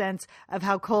got a sense of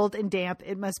how cold and damp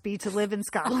it must be to live in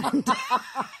Scotland.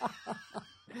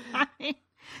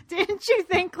 Didn't you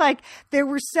think, like, there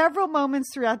were several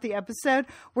moments throughout the episode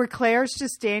where Claire's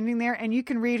just standing there and you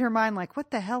can read her mind like,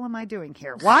 what the hell am I doing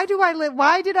here? Why do I live?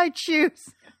 Why did I choose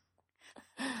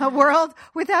a world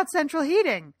without central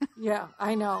heating? Yeah,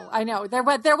 I know. There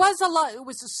was a lot. It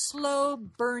was a slow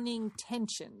burning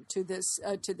tension to this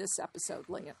episode,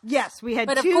 Lian. Yes, we had.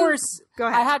 But of course, go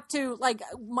ahead. I had to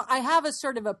I have a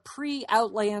sort of a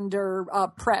pre-Outlander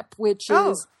prep, which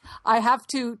is I have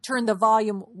to turn the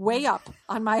volume way up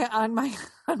on my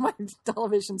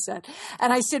television set,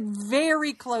 and I sit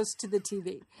very close to the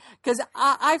TV because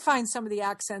I find some of the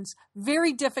accents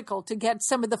very difficult to get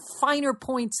some of the finer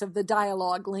points of the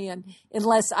dialogue, Lian,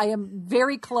 unless I am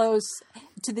very close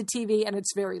to the TV and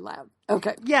it's very loud.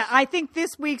 Okay. Yeah, I think this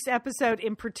week's episode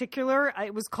in particular,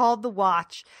 it was called The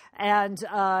Watch, and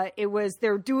it was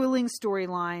their dueling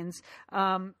storylines.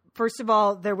 First of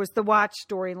all, there was the Watch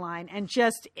storyline, and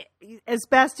just as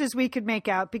best as we could make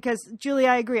out, because Julie,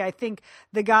 I agree. I think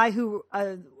the guy who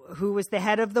was the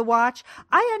head of the Watch,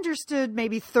 I understood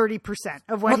maybe 30%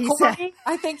 of what he said.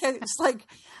 I think it's like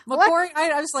McCory.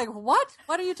 I was like, what?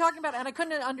 What are you talking about? And I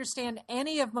couldn't understand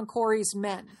any of McCory's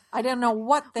men. I didn't know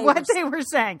what they were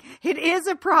saying. It is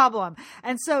a problem.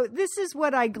 And so this is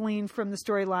what I gleaned from the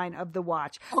storyline of The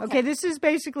Watch. Okay, this is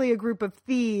basically a group of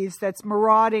thieves that's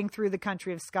marauding through the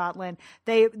country of Scotland.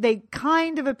 They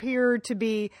kind of appear to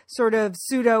be sort of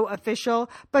pseudo-official,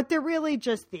 but they're really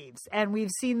just thieves. And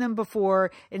we've seen them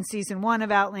before in season 1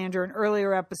 of Outlander and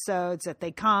earlier episodes that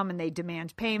they come and they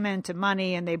demand payment and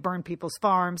money and they burn people's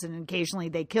farms and occasionally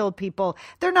they kill people.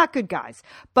 They're not good guys,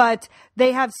 but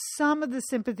they have some of the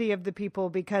sympathy of the people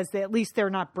because at least they're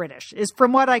not British, is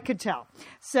from what I could tell.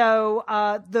 So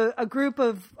a group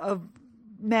of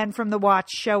men from the Watch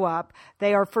show up.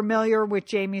 They are familiar with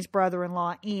Jamie's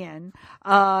brother-in-law, Ian,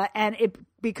 and it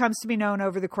becomes to be known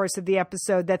over the course of the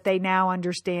episode that they now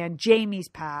understand Jamie's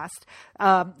past.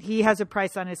 He has a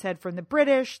price on his head from the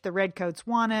British. The Redcoats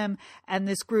want him. And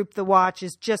this group, the Watch,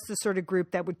 is just the sort of group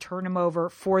that would turn him over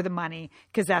for the money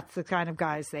because that's the kind of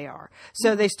guys they are.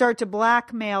 So they start to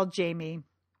blackmail Jamie.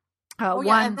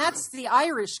 And that's the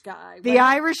Irish guy. The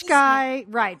Irish guy,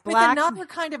 right. With another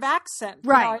kind of accent.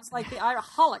 Right. You know, it's like the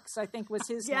Hollix, I think was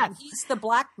his name. He's the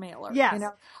blackmailer. Yes. You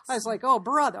know? I was like, oh,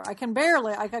 brother, I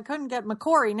couldn't get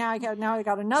McCory. Now I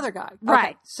got another guy. Okay.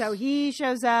 Right. So he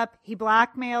shows up. He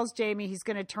blackmails Jamie. He's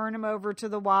going to turn him over to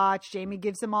the Watch. Jamie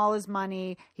gives him all his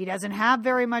money. He doesn't have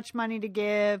very much money to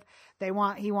give.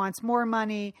 He wants more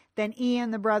money. then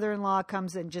Ian, the brother-in-law,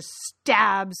 comes and just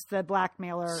stabs the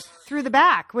blackmailer through the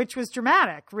back, which was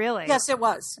dramatic, really. Yes, it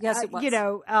was. Yes, it was.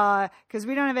 Because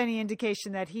we don't have any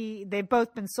indication that they've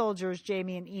both been soldiers,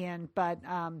 Jamie and Ian, but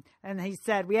and he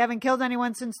said, we haven't killed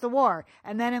anyone since the war.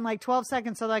 And then in like 12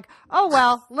 seconds, they're like, oh,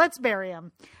 well, let's bury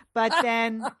him. But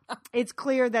then it's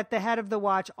clear that the head of the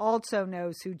watch also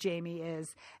knows who Jamie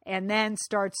is and then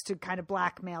starts to kind of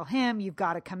blackmail him. You've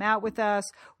got to come out with us.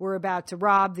 We're about to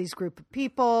rob these group of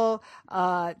people.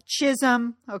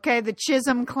 Chisholm, okay, the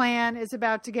Chisholm clan is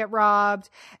about to get robbed.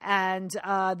 And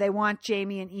they want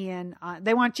Jamie and Ian.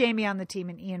 They want Jamie on the team,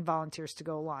 and Ian volunteers to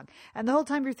go along. And the whole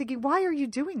time you're thinking, why are you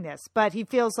doing this? But he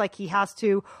feels like he has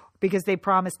to, because they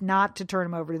promised not to turn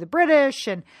him over to the British.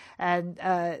 And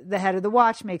the head of the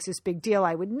watch makes this big deal.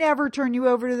 I would never turn you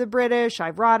over to the British.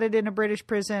 I've rotted in a British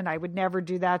prison. I would never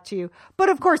do that to you. But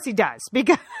of course he does,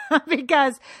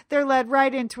 because they're led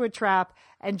right into a trap,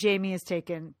 and Jamie is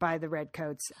taken by the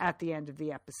Redcoats at the end of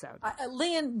the episode.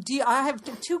 Lian, I have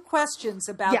two questions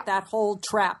about that whole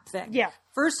trap thing. Yeah.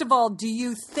 First of all, do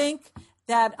you think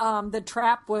that the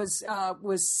trap was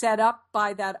set up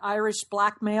by that Irish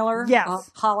blackmailer,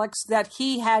 Pollux, that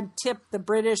he had tipped the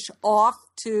British off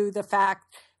to the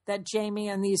fact that Jamie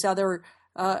and these other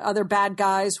bad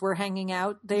guys were hanging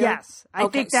out there? Yes, I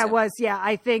think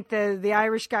the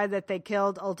Irish guy that they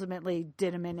killed ultimately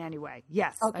did him in anyway.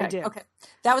 Yes, I do. Okay,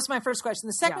 that was my first question.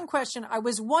 The second question, I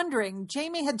was wondering,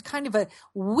 Jamie had kind of a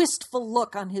wistful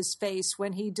look on his face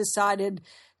when he decided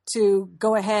to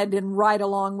go ahead and ride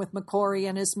along with McCory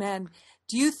and his men.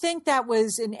 Do you think that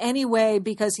was in any way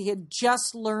because he had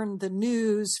just learned the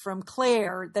news from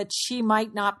Claire that she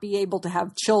might not be able to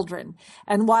have children?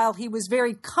 And while he was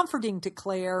very comforting to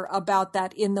Claire about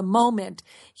that in the moment,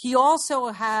 he also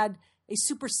had a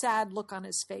super sad look on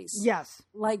his face. Yes.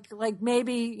 Like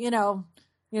maybe,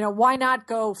 why not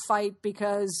go fight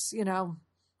because,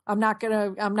 I'm not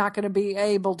gonna be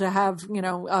able to have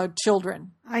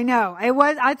children. I know.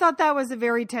 I thought that was a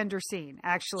very tender scene,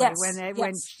 actually. Yes,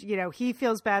 when he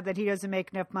feels bad that he doesn't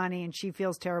make enough money, and she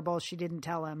feels terrible. She didn't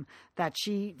tell him that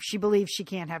she believes she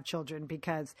can't have children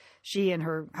because she and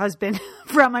her husband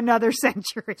from another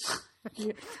century.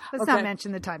 Let's not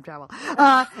mention the time travel.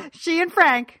 She and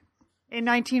Frank, in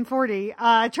 1940,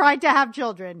 tried to have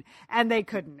children, and they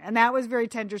couldn't. And that was very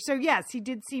tender. So, yes, he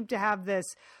did seem to have this,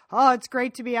 it's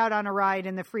great to be out on a ride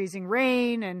in the freezing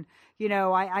rain, and,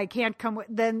 I can't come with...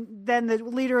 Then the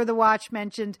leader of the watch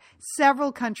mentioned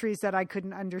several countries that I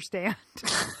couldn't understand.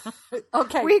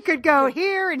 Okay. We could go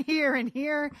here and here and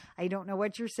here. I don't know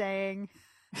what you're saying.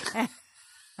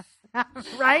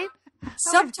 Right?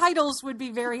 Subtitles would be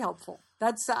very helpful.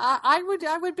 That's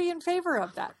I would be in favor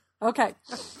of that. Okay.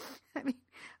 I mean,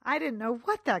 I didn't know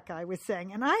what that guy was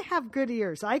saying, and I have good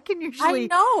ears. I can usually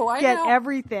get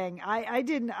everything. I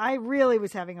didn't. I really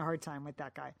was having a hard time with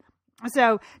that guy.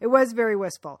 So it was very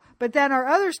wistful. But then our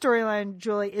other storyline,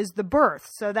 Julie, is the birth.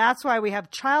 So that's why we have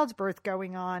childbirth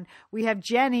going on. We have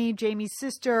Jenny, Jamie's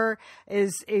sister,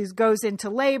 goes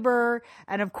into labor,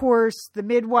 and of course the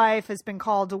midwife has been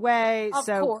called away. Of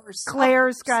course.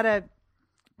 Claire's got to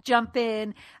jump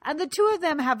in, and the two of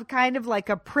them have kind of like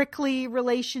a prickly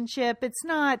relationship. It's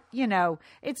not,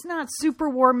 it's not super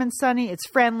warm and sunny. It's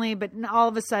friendly, but all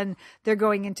of a sudden they're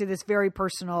going into this very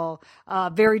personal,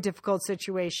 very difficult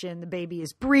situation. The baby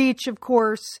is breech, of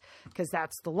course, because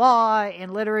that's the law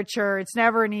in literature. It's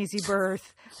never an easy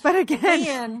birth. But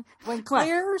again, when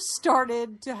Claire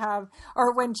started to have,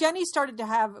 or when Jenny started to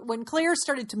have, when Claire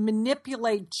started to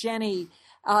manipulate Jenny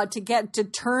to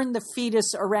turn the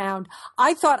fetus around,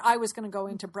 I thought I was going to go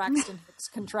into Braxton Hicks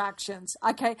contractions.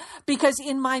 Okay. Because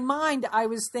in my mind, I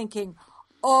was thinking,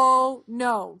 oh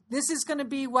no, this is going to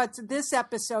be what this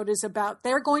episode is about.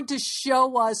 They're going to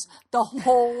show us the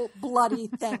whole bloody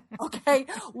thing. Okay.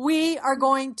 We are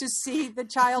going to see the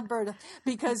childbirth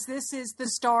because this is the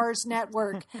Stars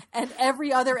Network, and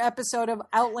every other episode of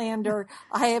Outlander,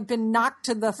 I have been knocked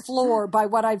to the floor by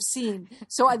what I've seen.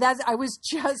 So I was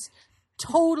just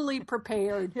totally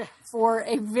prepared for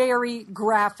a very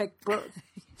graphic birth.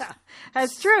 Yeah,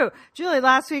 that's true. Julie,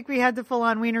 last week we had the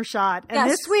full-on wiener shot. And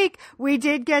this week we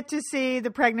did get to see the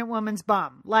pregnant woman's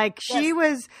bum. Like she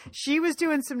was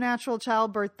doing some natural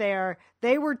childbirth there.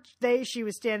 She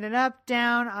was standing up,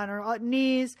 down on her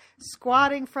knees,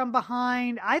 squatting from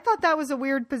behind. I thought that was a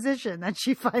weird position that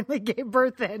she finally gave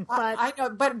birth in. But I know,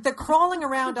 but the crawling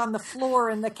around on the floor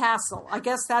in the castle, I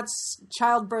guess that's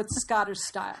childbirth Scottish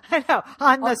style. I know,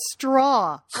 on the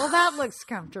straw. Well, that looks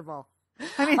comfortable.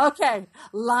 Okay.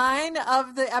 Line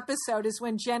of the episode is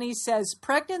when Jenny says,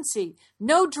 pregnancy,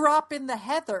 no drop in the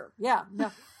heather. Yeah,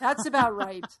 no, that's about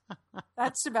right.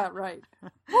 That's about right.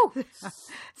 Woo.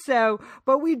 So,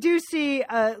 but we do see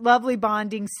a lovely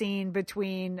bonding scene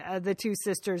between the two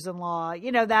sisters-in-law.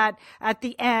 You know, that at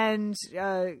the end,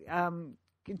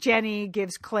 Jenny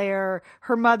gives Claire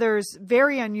her mother's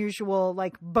very unusual,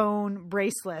 like, bone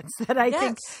bracelets that I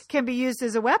think can be used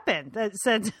as a weapon. That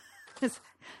said, and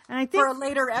I think for a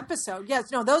later episode.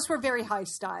 Yes, no, those were very high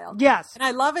style. Yes, and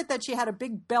I love it that she had a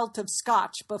big belt of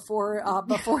scotch before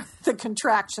the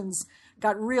contractions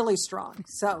got really strong.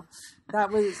 So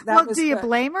that was do you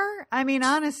blame her? I mean,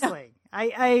 honestly,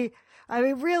 I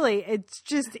mean, really, it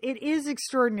is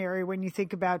extraordinary when you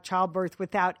think about childbirth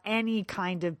without any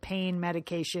kind of pain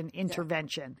medication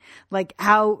intervention. Yeah. Like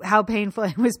how painful,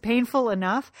 it was painful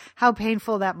enough, how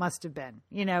painful that must have been,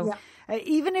 you know,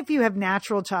 even if you have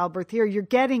natural childbirth here, you're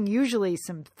getting usually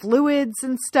some fluids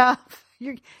and stuff.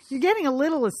 You're getting a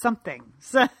little of something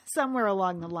somewhere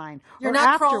along the line. You're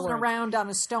not crawling around on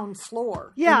a stone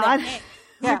floor. Yeah.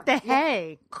 With the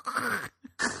hay.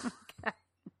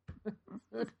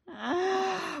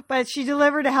 But she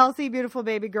delivered a healthy, beautiful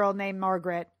baby girl named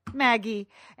Maggie.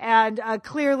 And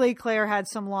clearly Claire had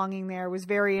some longing there, was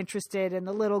very interested in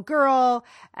the little girl.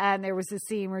 And there was a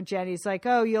scene where Jenny's like,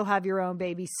 oh, you'll have your own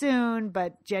baby soon.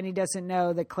 But Jenny doesn't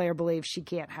know that Claire believes she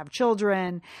can't have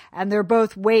children. And they're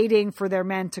both waiting for their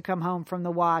men to come home from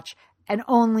the watch. And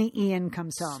only Ian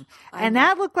comes home. And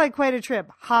that looked like quite a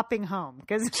trip, hopping home.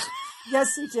 Because... Yes,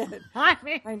 he did. I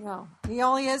know. He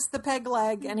only has the peg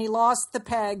leg, and he lost the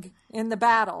peg in the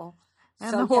battle.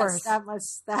 And the horse. Yes,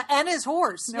 and his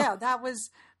horse. No. Yeah, that was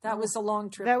a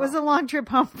long trip. That was a long trip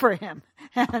home for him.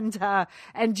 And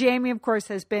Jamie, of course,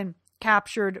 has been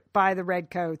captured by the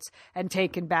Redcoats and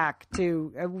taken back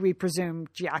to, we presume,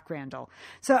 Jack Randall.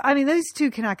 So, I mean, those two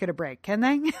cannot get a break, can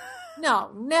they? No,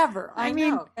 never. I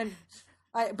mean, know.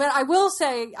 But I will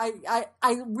say,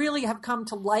 I really have come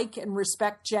to like and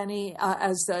respect Jenny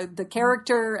as the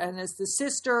character and as the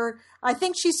sister. I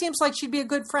think she seems like she'd be a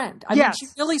good friend. I mean, she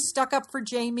really stuck up for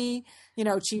Jamie. You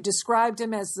know, she described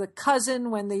him as the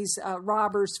cousin when these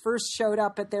robbers first showed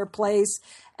up at their place.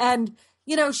 And,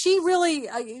 you know, she really,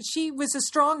 she was a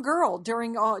strong girl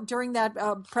during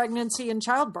that pregnancy and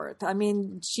childbirth. I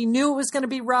mean, she knew it was going to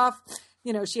be rough.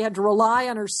 You know, she had to rely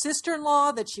on her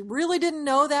sister-in-law that she really didn't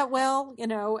know that well, you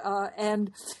know,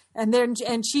 and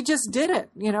she just did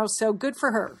it, you know, so good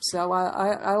for her. So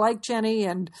I like Jenny.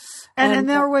 And then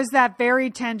there was that very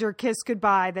tender kiss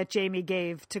goodbye that Jamie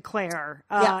gave to Claire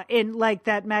in like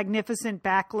that magnificent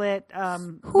backlit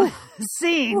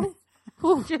scene.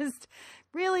 Just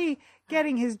really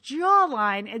getting his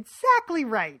jawline exactly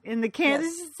right in the camera.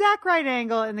 This exact right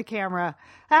angle in the camera.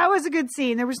 That was a good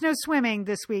scene. There was no swimming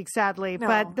this week, sadly,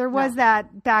 but there was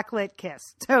that backlit kiss.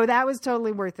 So that was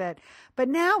totally worth it. But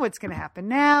now what's going to happen?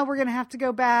 Now we're going to have to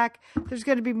go back. There's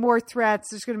going to be more threats.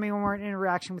 There's going to be more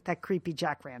interaction with that creepy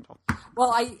Jack Randall.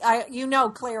 Well, you know,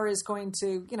 Claire is going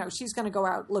to, you know, she's going to go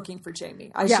out looking for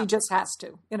Jamie. She just has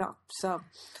to, you know, so.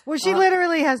 Well, she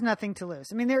literally has nothing to lose.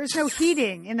 I mean, there is no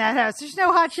heating in that house. There's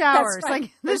no hot showers. Right. Like at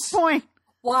this point.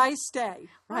 Why stay?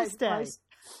 Why stay?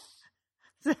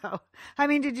 So, I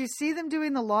mean, did you see them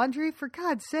doing the laundry? For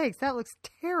God's sakes, that looks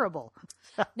terrible.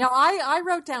 Now, I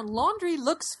wrote down laundry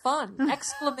looks fun,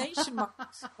 exclamation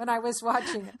marks, when I was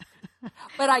watching it.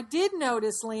 But I did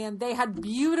notice, Lian, they had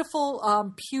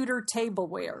beautiful pewter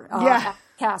tableware at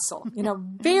Castle. You know,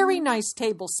 very nice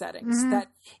table settings. Mm-hmm. That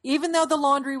even though the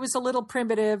laundry was a little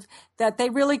primitive, that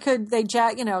they really could.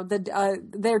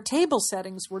 Their table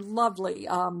settings were lovely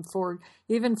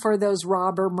for those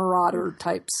robber marauder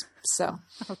types. So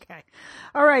okay,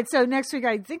 all right. So next week,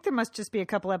 I think there must just be a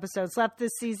couple episodes left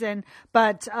this season.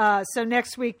 But so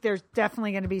next week, there's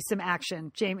definitely going to be some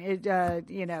action. Jamie,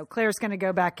 Claire's going to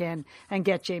go back in and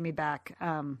get Jamie back,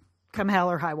 come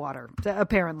hell or high water,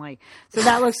 apparently. So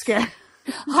that looks good.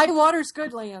 High water's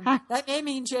good, Liam. That may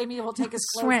mean Jamie will take a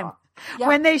swim. Off. Yep.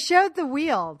 When they showed the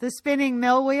wheel, the spinning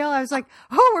mill wheel, I was like,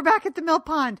 oh, we're back at the mill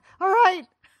pond. All right.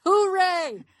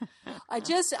 Hooray!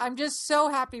 I'm just so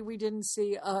happy we didn't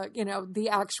see, the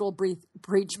actual breech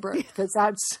birth, because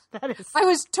I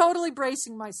was totally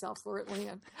bracing myself for it,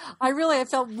 Lian. I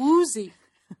felt woozy.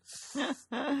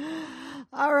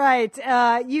 All right.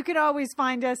 You can always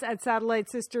find us at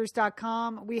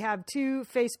satellitesisters.com. We have 2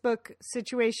 Facebook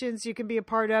situations you can be a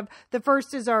part of. The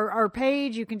first is our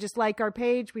page. You can just like our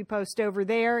page. We post over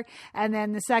there. And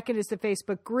then the second is the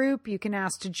Facebook group. You can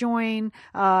ask to join.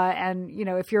 And, you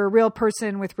know, if you're a real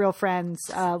person with real friends,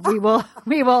 we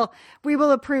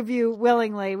will approve you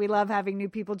willingly. We love having new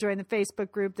people join the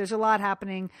Facebook group. There's a lot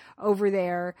happening over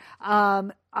there.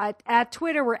 At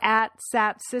Twitter, we're at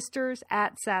Sat Sisters,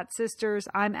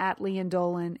 I'm at Lian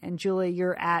Dolan, and Julie,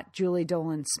 you're at Julie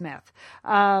Dolan Smith.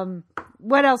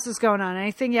 What else is going on?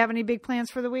 Anything? You have any big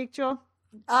plans for the week, Jewel?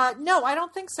 No, I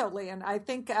don't think so, Lian. I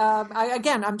think,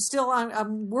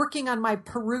 I'm working on my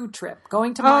Peru trip,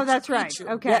 going to Machu Picchu. Oh, that's right.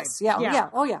 Okay. Yes. Yeah.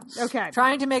 Oh, yeah. Okay.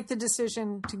 Trying to make the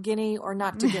decision to Guinea or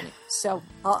not to Guinea. So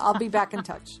I'll be back in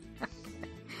touch.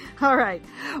 All right.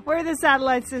 We're the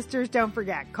Satellite Sisters. Don't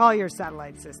forget, call your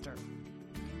satellite sister.